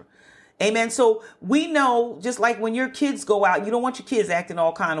culture. Amen. So we know, just like when your kids go out, you don't want your kids acting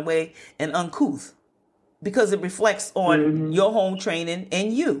all kind of way and uncouth, because it reflects on your home training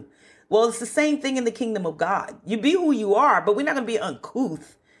and you. Well, it's the same thing in the kingdom of God. You be who you are, but we're not going to be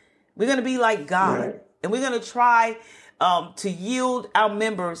uncouth. We're going to be like God. Right. And we're going to try to yield our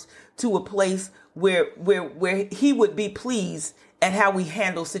members to a place where he would be pleased at how we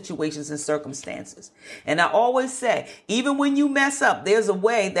handle situations and circumstances. And I always say, even when you mess up, there's a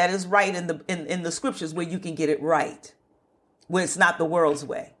way that is right in the scriptures where you can get it right, where it's not the world's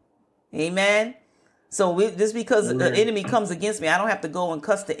way. Amen. So just because the enemy comes against me, I don't have to go and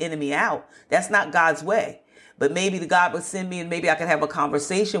cuss the enemy out. That's not God's way. But maybe the God would send me, and maybe I could have a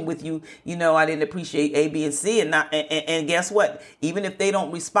conversation with you. I didn't appreciate A, B, and C. And guess what? Even if they don't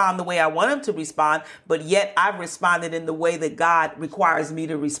respond the way I want them to respond, but yet I've responded in the way that God requires me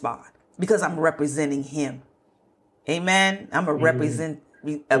to respond, because I'm representing him. Amen. I'm a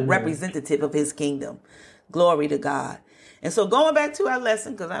representative of his kingdom. Glory to God. And so going back to our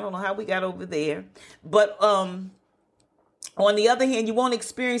lesson, because I don't know how we got over there, but on the other hand, you won't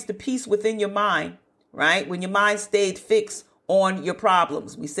experience the peace within your mind, right? When your mind stayed fixed on your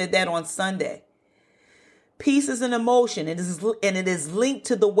problems. We said that on Sunday. Peace is an emotion, and it is linked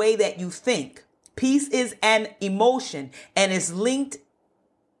to the way that you think. Peace is an emotion, and it's linked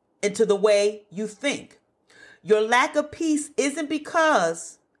into the way you think. Your lack of peace isn't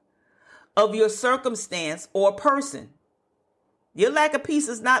because of your circumstance or person. Your lack of peace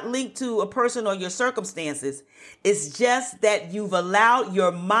is not linked to a person or your circumstances. It's just that you've allowed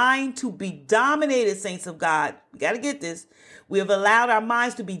your mind to be dominated, saints of God. You got to get this. We have allowed our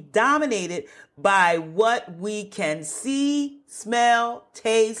minds to be dominated by what we can see, smell,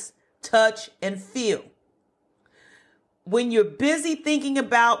 taste, touch, and feel. when you're busy thinking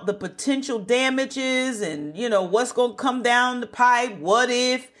about the potential damages and, what's going to come down the pipe, what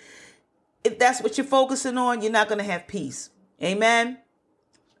if that's what you're focusing on, you're not going to have peace. Amen.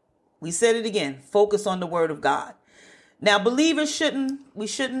 We said it again. Focus on the word of God. Now, believers we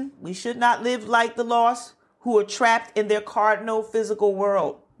should not live like the lost who are trapped in their cardinal physical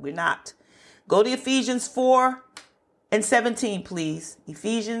world. We're not. Go to Ephesians 4:17, please.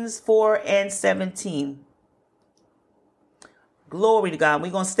 Ephesians 4:17. Glory to God.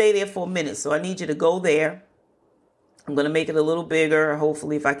 We're going to stay there for a minute. So I need you to go there. I'm going to make it a little bigger.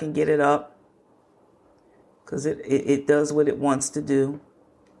 Hopefully, if I can get it up. Because it does what it wants to do.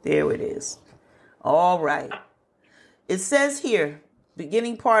 There it is. All right. It says here,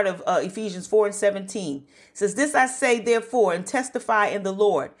 beginning part of Ephesians 4:17, says, "This I say, therefore, and testify in the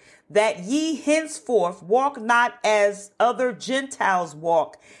Lord, that ye henceforth walk not as other Gentiles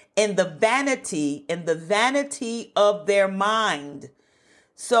walk, in the vanity of their mind."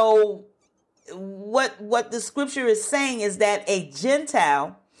 So what the scripture is saying is that a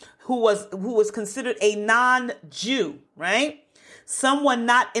Gentile who was considered a non-Jew, right? Someone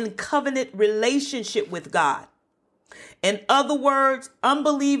not in covenant relationship with God. In other words,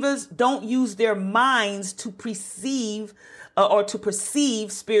 unbelievers don't use their minds to perceive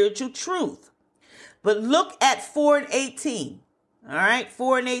spiritual truth. But look at 4:18. All right,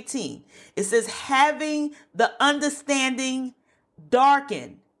 4:18. It says, having the understanding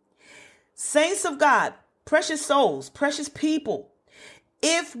darkened. Saints of God, precious souls, precious people,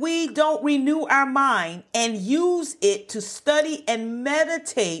 if we don't renew our mind and use it to study and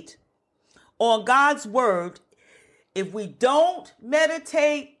meditate on God's word, if we don't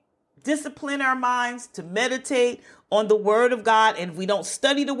meditate, discipline our minds to meditate on the word of God, and if we don't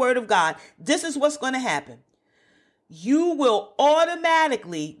study the word of God, this is what's going to happen. You will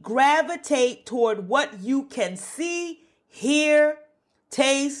automatically gravitate toward what you can see, hear,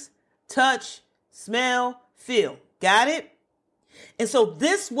 taste, touch, smell, feel. Got it? And so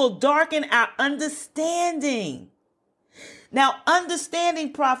this will darken our understanding. Now,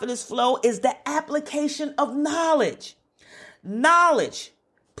 understanding, Prophetess Flo, is the application of knowledge. Knowledge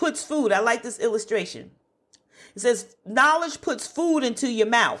puts food. I like this illustration. It says, knowledge puts food into your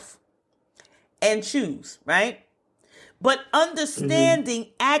mouth and chews, right? But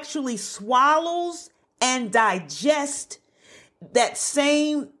understanding actually swallows and digests that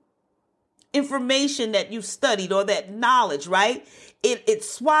same information that you've studied or that knowledge, right? It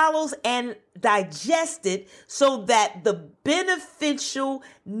swallows and digests it so that the beneficial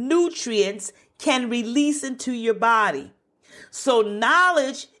nutrients can release into your body. So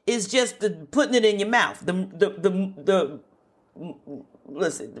knowledge is just putting it in your mouth.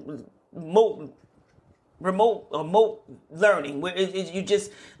 Remote learning, where you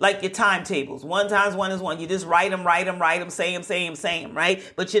just like your timetables. 1 times 1 is 1. You just write them, say them, right?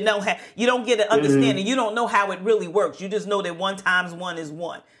 But you don't get an understanding. You don't know how it really works. You just know that 1 times 1 is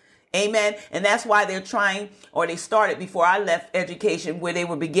 1. Amen. And that's why they started before I left education, where they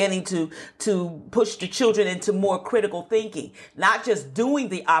were beginning to push the children into more critical thinking, not just doing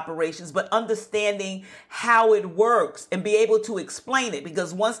the operations, but understanding how it works and be able to explain it.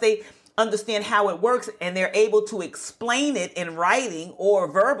 Because once they understand how it works and they're able to explain it in writing or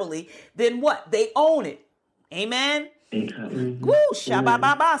verbally, then what? They own it. Amen. Woo,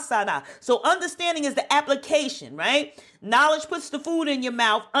 shabba-ba-ba-sada. So understanding is the application, right? Knowledge puts the food in your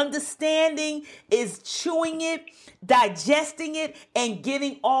mouth. Understanding is chewing it, digesting it, and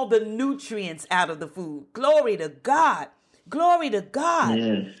getting all the nutrients out of the food. Glory to God. Glory to God.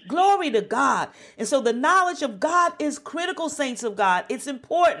 Yes. Glory to God. And so the knowledge of God is critical, saints of God. It's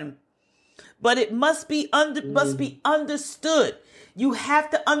important. But it must be understood. You have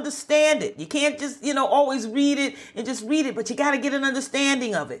to understand it. You can't just, always read it and just read it, but you got to get an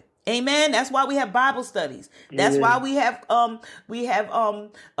understanding of it. Amen. That's why we have Bible studies. That's why we have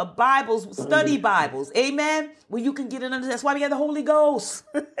Bibles, study Bibles. Amen. Where you can get an understanding. That's why we have the Holy Ghost.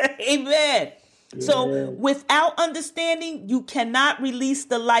 Amen. Yeah. So without understanding, you cannot release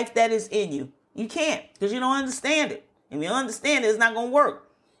the life that is in you. You can't, because you don't understand it. If you don't understand it, it's not going to work.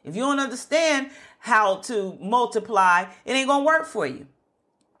 If you don't understand how to multiply, it ain't going to work for you.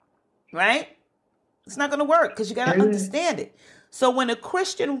 Right? It's not going to work because you got to understand it. So when a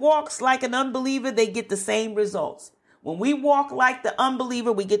Christian walks like an unbeliever, they get the same results. When we walk like the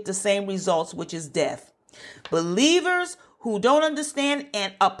unbeliever, we get the same results, which is death. Believers who don't understand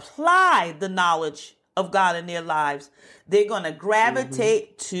and apply the knowledge of God in their lives, they're going to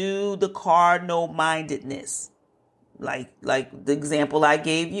gravitate to the carnal mindedness. Like the example I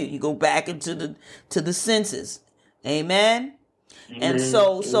gave you. You go back into the senses. Amen. And Amen.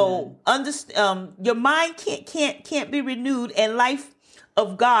 so your mind can't be renewed, and life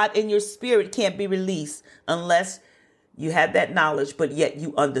of God in your spirit can't be released unless you have that knowledge, but yet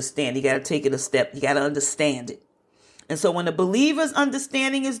you understand. You got to take it a step. You got to understand it. And so when the believer's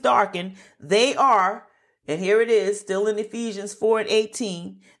understanding is darkened, they are, and here it is, still in Ephesians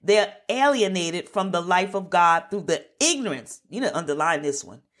 4:18, they're alienated from the life of God through the ignorance. You know, underline this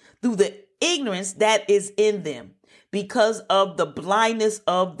one, through the ignorance that is in them because of the blindness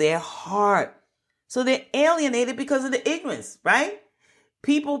of their heart. So they're alienated because of the ignorance, right?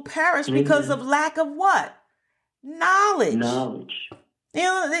 People perish because of lack of what? Knowledge. You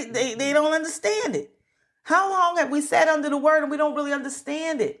know, they don't understand it. How long have we sat under the word and we don't really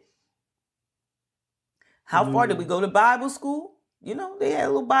understand it? How far did we go to Bible school? You know, they had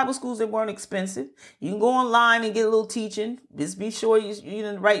little Bible schools that weren't expensive. You can go online and get a little teaching. Just be sure you're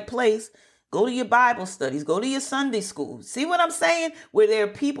in the right place. Go to your Bible studies. Go to your Sunday school. See what I'm saying? Where there are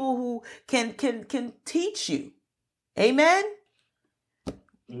people who can teach you. Amen?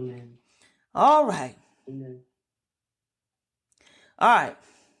 Amen. All right. Amen. All right.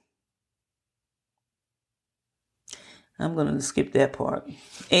 I'm going to skip that part.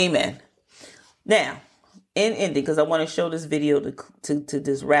 Amen. Now, in ending, because I want to show this video to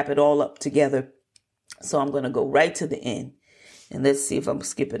just wrap it all up together. So I'm going to go right to the end. And let's see if I'm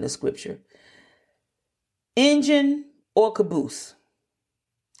skipping the scripture. Engine or caboose?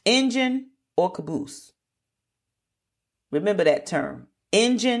 Engine or caboose? Remember that term.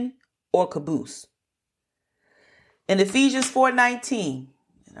 Engine or caboose? In Ephesians 4:19,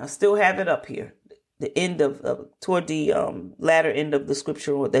 and I still have it up here, the end toward the latter end of the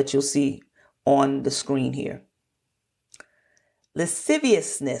scripture that you'll see on the screen here.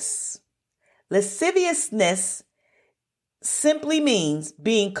 Lasciviousness. Lasciviousness simply means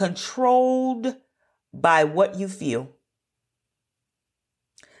being controlled by what you feel.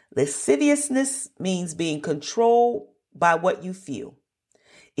 Lasciviousness means being controlled by what you feel.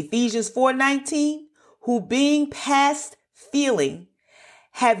 Ephesians 4:19, who being past feeling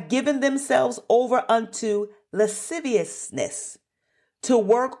have given themselves over unto lasciviousness, to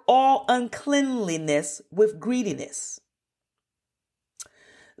work all uncleanliness with greediness.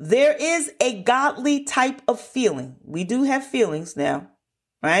 There is a godly type of feeling. We do have feelings now,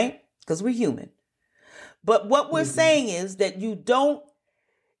 right? Because we're human. But what we're saying is that you don't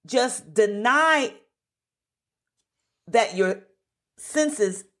just deny that your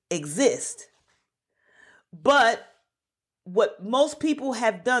senses exist, but what most people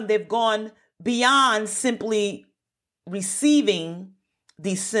have done, they've gone beyond simply receiving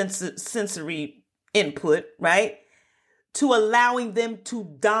the sensory input, right? To allowing them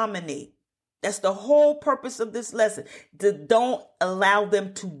to dominate. That's the whole purpose of this lesson. Don't allow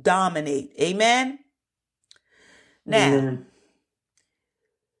them to dominate. Amen? Now,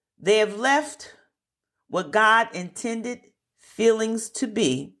 they have left what God intended feelings to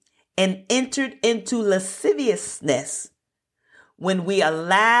be and entered into lasciviousness when we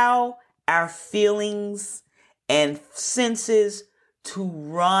allow our feelings and senses to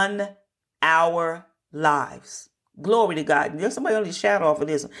run our lives. Glory to God. There's somebody on the shout off of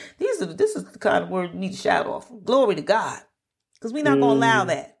this. This is the kind of word you need to shout off. Glory to God. Because we're not going to allow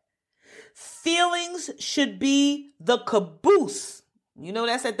that. Feelings should be the caboose. You know,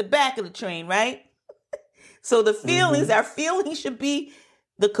 that's at the back of the train, right? So the feelings, our feelings should be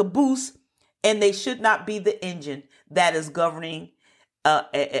the caboose, and they should not be the engine that is governing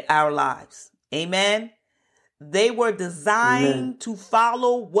our lives. Amen. They were designed to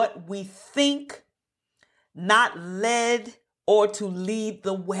follow what we think, not led or to lead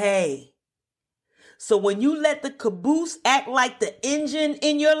the way. So when you let the caboose act like the engine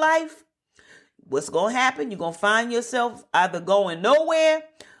in your life, what's going to happen? You're going to find yourself either going nowhere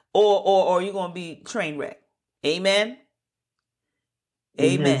or you're going to be train wrecked. Amen.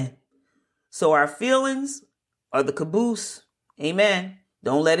 Amen. So our feelings are the caboose. Amen.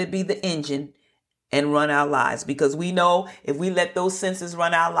 Don't let it be the engine and run our lives, because we know if we let those senses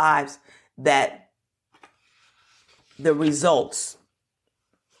run our lives, that the results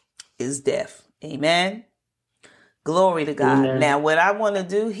is death. Amen. Glory to God. Amen. Now, what I want to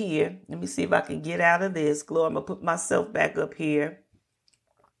do here, let me see if I can get out of this. Glory, I'm going to put myself back up here.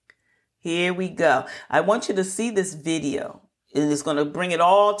 Here we go. I want you to see this video. And it's going to bring it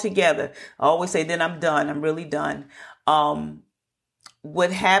all together. I always say, then I'm done. I'm really done.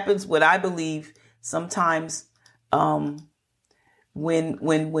 What happens, what I believe sometimes, when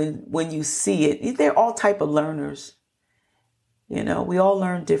you see it, they're all type of learners. You know, we all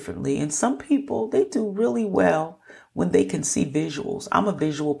learn differently. And some people, they do really well when they can see visuals. I'm a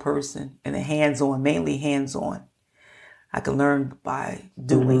visual person and mainly hands-on. I can learn by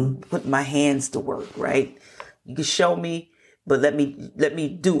doing, putting my hands to work, right? You can show me, but let me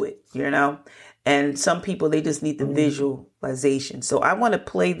do it, And some people, they just need the visualization. So I want to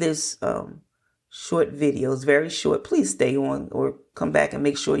play this short video. It's very short. Please stay on or come back and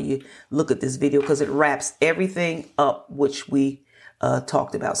make sure you look at this video because it wraps everything up which we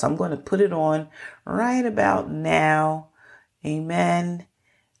talked about. So I'm going to put it on right about now. Amen.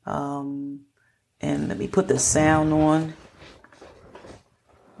 And let me put the sound on.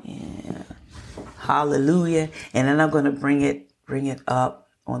 Yeah. Hallelujah. And then I'm going to bring it up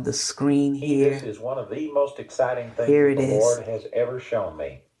on the screen here. This is one of the most exciting things Here that it the is. Lord has ever shown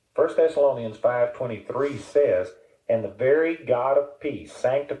me. 1 Thessalonians 5:23 says, "And the very God of peace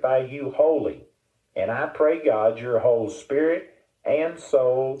sanctify you wholly. And I pray, God, your whole spirit and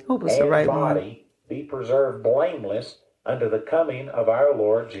soul and body be preserved blameless unto the coming of our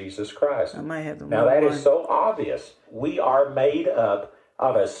Lord Jesus Christ." I might have the Now that is so obvious. We are made up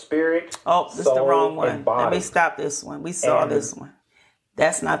of a spirit, this is soul, the wrong one. and body. Let me stop this one. We saw this one.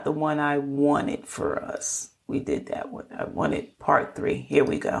 That's not the one I wanted for us. We did that one. I wanted part 3. Here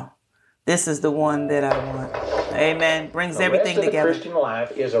we go. This is the one that I want. Amen. Brings everything together. The rest of the Christian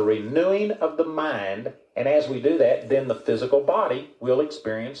life is a renewing of the mind, and as we do that, then the physical body will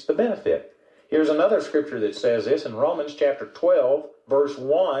experience the benefit. Here's another scripture that says this in Romans chapter 12, verse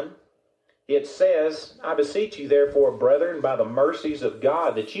 1. It says, "I beseech you, therefore, brethren, by the mercies of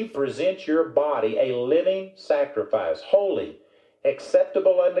God, that you present your body a living sacrifice, holy,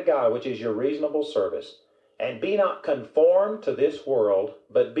 acceptable unto God, which is your reasonable service. And be not conformed to this world,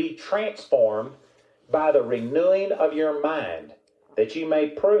 but be transformed by the renewing of your mind, that you may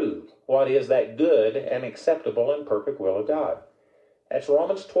prove what is that good and acceptable and perfect will of God." That's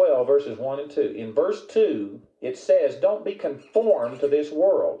Romans 12, verses 1 and 2. In verse 2, it says, "Don't be conformed to this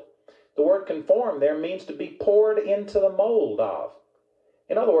world." The word conform there means to be poured into the mold of.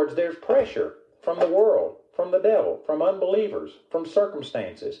 In other words, there's pressure from the world, from the devil, from unbelievers, from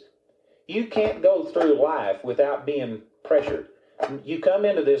circumstances. You can't go through life without being pressured. You come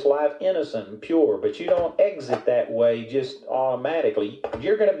into this life innocent and pure, but you don't exit that way just automatically.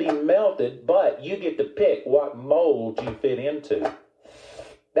 You're going to be melted, but you get to pick what mold you fit into.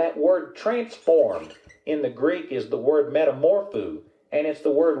 That word transformed in the Greek is the word metamorpho, and it's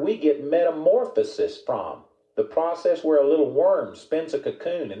the word we get metamorphosis from. The process where a little worm spins a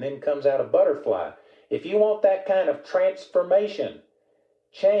cocoon and then comes out a butterfly. If you want that kind of transformation,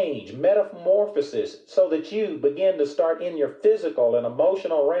 change, metamorphosis, so that you begin to start in your physical and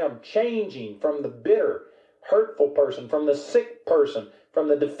emotional realm, changing from the bitter, hurtful person, from the sick person, from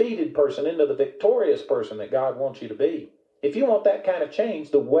the defeated person into the victorious person that God wants you to be. If you want that kind of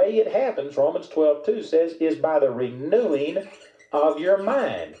change, the way it happens, Romans 12:2 says, is by the renewing of your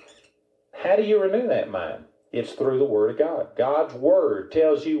mind. How do you renew that mind? It's through the Word of God. God's Word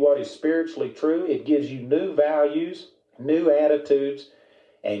tells you what is spiritually true. It gives you new values, new attitudes,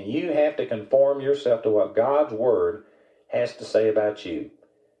 and you have to conform yourself to what God's Word has to say about you.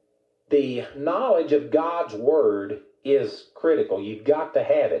 The knowledge of God's Word is critical. You've got to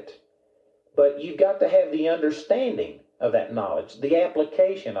have it. But you've got to have the understanding of that knowledge, the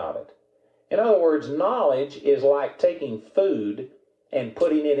application of it. In other words, knowledge is like taking food and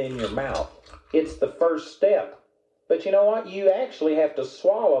putting it in your mouth. It's the first step. But you know what? You actually have to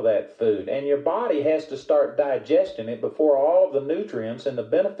swallow that food, and your body has to start digesting it before all of the nutrients and the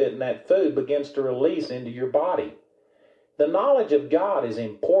benefit in that food begins to release into your body. The knowledge of God is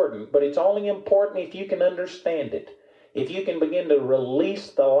important, but it's only important if you can understand it, if you can begin to release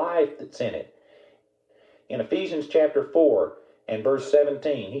the life that's in it. In Ephesians chapter 4 and verse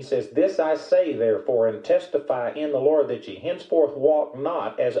 17, he says, "This I say, therefore, and testify in the Lord, that ye henceforth walk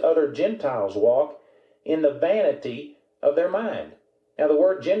not as other Gentiles walk, in the vanity of their mind." Now, the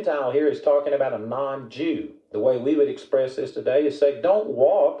word Gentile here is talking about a non-Jew. The way we would express this today is say, don't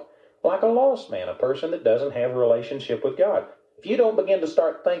walk like a lost man, a person that doesn't have a relationship with God. If you don't begin to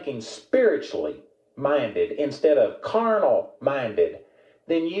start thinking spiritually minded instead of carnal minded,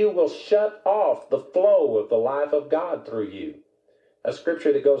 then you will shut off the flow of the life of God through you. A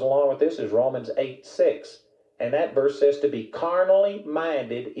scripture that goes along with this is Romans 8:6. And that verse says, "To be carnally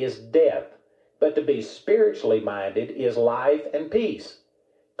minded is death, but to be spiritually minded is life and peace."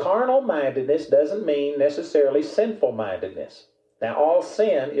 Carnal mindedness doesn't mean necessarily sinful mindedness. Now, all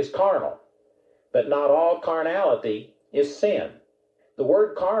sin is carnal, but not all carnality is sin. The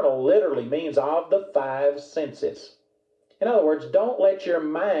word carnal literally means of the five senses. In other words, don't let your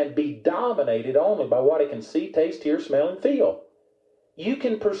mind be dominated only by what it can see, taste, hear, smell, and feel. You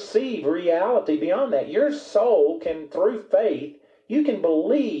can perceive reality beyond that. Your soul can, through faith, You can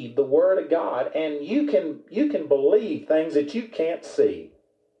believe the Word of God, and you can believe things that you can't see.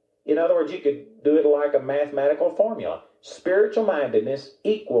 In other words, you could do it like a mathematical formula. Spiritual mindedness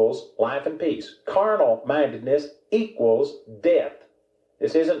equals life and peace. Carnal mindedness equals death.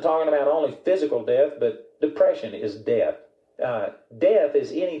 This isn't talking about only physical death, but depression is death. Death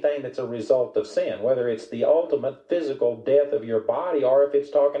is anything that's a result of sin, whether it's the ultimate physical death of your body or if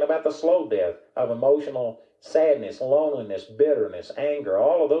it's talking about the slow death of emotional sadness, loneliness, bitterness, anger,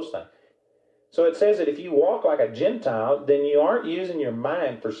 all of those things. So it says that if you walk like a Gentile, then you aren't using your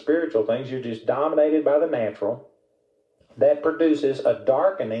mind for spiritual things. You're just dominated by the natural. That produces a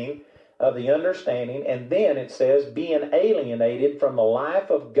darkening of the understanding. And then it says being alienated from the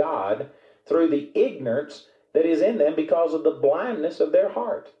life of God through the ignorance that is in them because of the blindness of their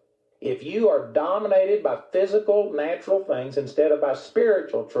heart. If you are dominated by physical, natural things instead of by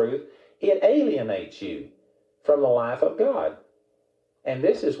spiritual truth, it alienates you from the life of God. And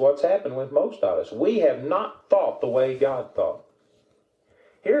this is what's happened with most of us. We have not thought the way God thought.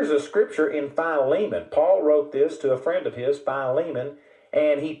 Here's a scripture in Philemon. Paul wrote this to a friend of his, Philemon,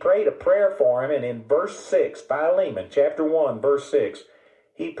 and he prayed a prayer for him. And in verse 6, Philemon, chapter 1, verse 6,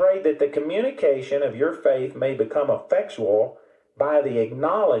 he prayed that the communication of your faith may become effectual by the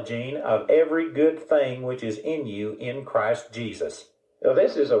acknowledging of every good thing which is in you in Christ Jesus. Now,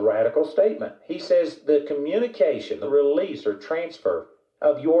 this is a radical statement. He says the communication, the release or transfer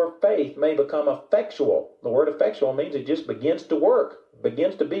of your faith may become effectual. The word effectual means it just begins to work,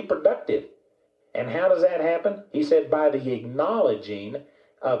 begins to be productive. And how does that happen? He said by the acknowledging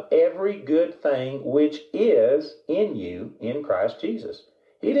of every good thing which is in you in Christ Jesus.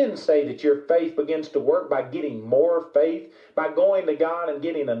 He didn't say that your faith begins to work by getting more faith, by going to God and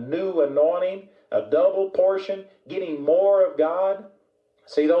getting a new anointing, a double portion, getting more of God.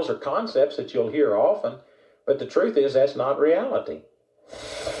 See, those are concepts that you'll hear often, but the truth is that's not reality.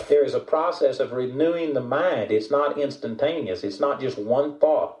 There is a process of renewing the mind. It's not instantaneous. It's not just one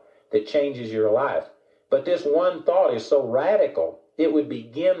thought that changes your life. But this one thought is so radical, it would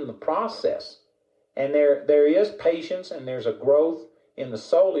begin the process. And there is patience and there's a growth in the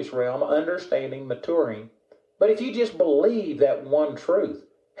soulish realm, understanding, maturing. But if you just believe that one truth,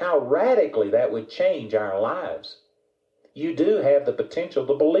 how radically that would change our lives. You do have the potential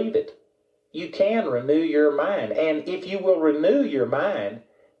to believe it. You can renew your mind. And if you will renew your mind,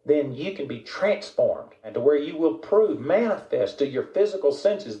 then you can be transformed and to where you will prove, manifest to your physical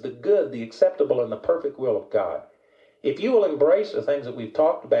senses the good, the acceptable, and the perfect will of God. If you will embrace the things that we've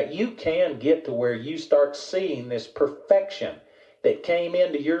talked about, you can get to where you start seeing this perfection that came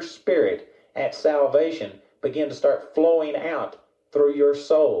into your spirit at salvation begin to start flowing out through your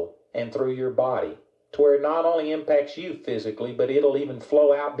soul and through your body, to where it not only impacts you physically, but it'll even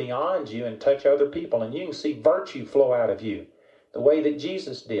flow out beyond you and touch other people. And you can see virtue flow out of you the way that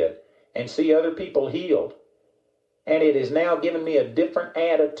Jesus did and see other people healed. And it has now given me a different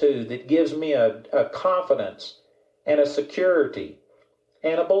attitude that gives me a confidence and a security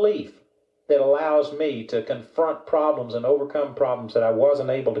and a belief that allows me to confront problems and overcome problems that I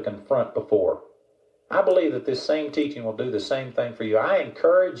wasn't able to confront before. I believe that this same teaching will do the same thing for you. I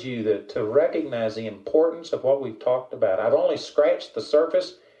encourage you to recognize the importance of what we've talked about. I've only scratched the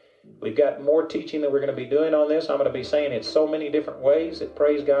surface. We've got more teaching that we're going to be doing on this. I'm going to be saying it so many different ways that,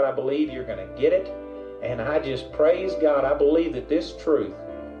 praise God, I believe you're going to get it. And I just praise God. I believe that this truth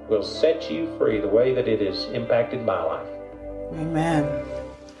will set you free the way that it has impacted my life. Amen.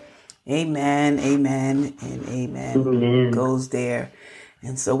 Amen, amen, and amen. Goes there.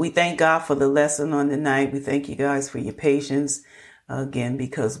 And so we thank God for the lesson on the night. We thank you guys for your patience again,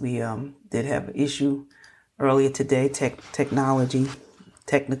 because we did have an issue earlier today,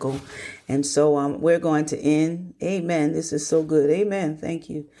 technical. And so we're going to end. Amen. This is so good. Amen. Thank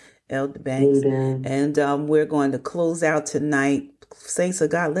you, Elder Banks. Amen. And we're going to close out tonight. Saints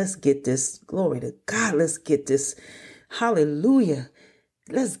of God, let's get this. Glory to God. Let's get this. Hallelujah.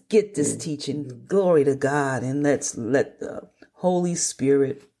 Let's get this teaching. Glory to God. And let's let the Holy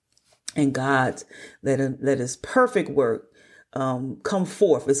Spirit and God let his perfect work come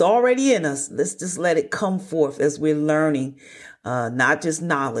forth. It's already in us. Let's just let it come forth as we're learning, not just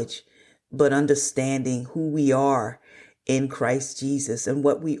knowledge, but understanding who we are in Christ Jesus and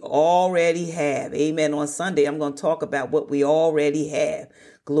what we already have. Amen. On Sunday, I'm going to talk about what we already have.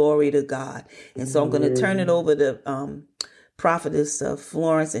 Glory to God. And so I'm going to turn it over to Prophetess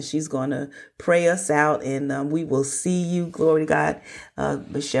Florence, and she's going to pray us out, and we will see you. Glory to God.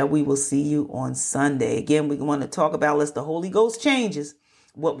 Michelle, we will see you on Sunday. Again, we want to talk about, lest the Holy Ghost changes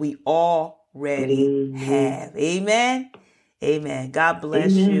what we already have. Amen. Amen. God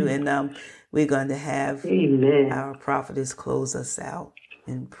bless you. And we're going to have Amen. our prophetess close us out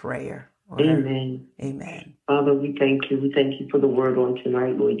in prayer. Amen. Amen. Father, we thank you. We thank you for the word on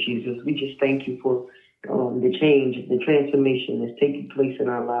tonight, Lord Jesus. We just thank you for the change, the transformation that's taking place in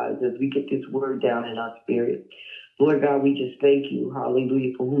our lives as we get this word down in our spirit. Lord God, we just thank you,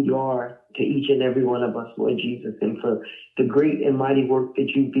 hallelujah, for who you are to each and every one of us, Lord Jesus, and for the great and mighty work that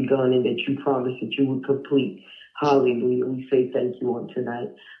you've begun and that you promised that you would complete. Hallelujah. We say thank you on tonight.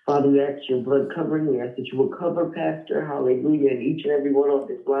 Father, we ask your blood covering. We ask that you will cover Pastor, hallelujah, and each and every one on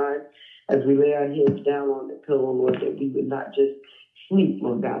this line as we lay our heads down on the pillow, Lord, that we would not just sleep,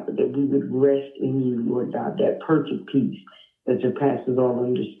 Lord God, but that we would rest in you, Lord God, that perfect peace that surpasses all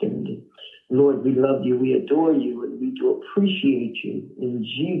understanding. Lord, we love you, we adore you, and we do appreciate you. In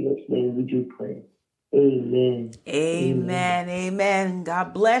Jesus' name we do pray. Amen. Amen. Amen.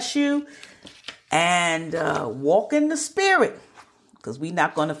 God bless you. And walk in the spirit, because we're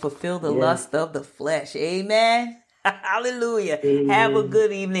not going to fulfill the lust of the flesh. Amen. Hallelujah. Amen. Have a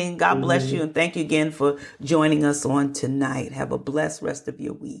good evening. God bless you. And thank you again for joining us on tonight. Have a blessed rest of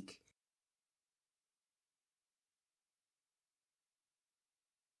your week.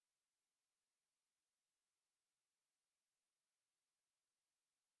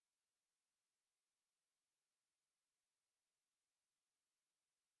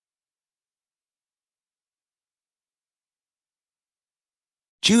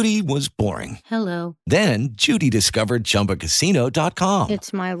 Judy was boring. Hello. Then Judy discovered ChumbaCasino.com.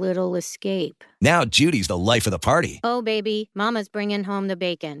 It's my little escape. Now Judy's the life of the party. Oh, baby, mama's bringing home the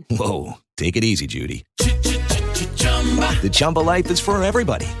bacon. Whoa, take it easy, Judy. The Chumba life is for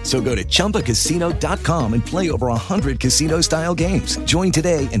everybody. So go to ChumbaCasino.com and play over 100 casino-style games. Join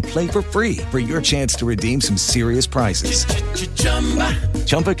today and play for free for your chance to redeem some serious prizes.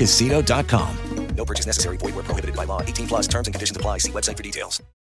 ChumbaCasino.com. No purchase necessary. Void where prohibited by law. 18+ terms and conditions apply. See website for details.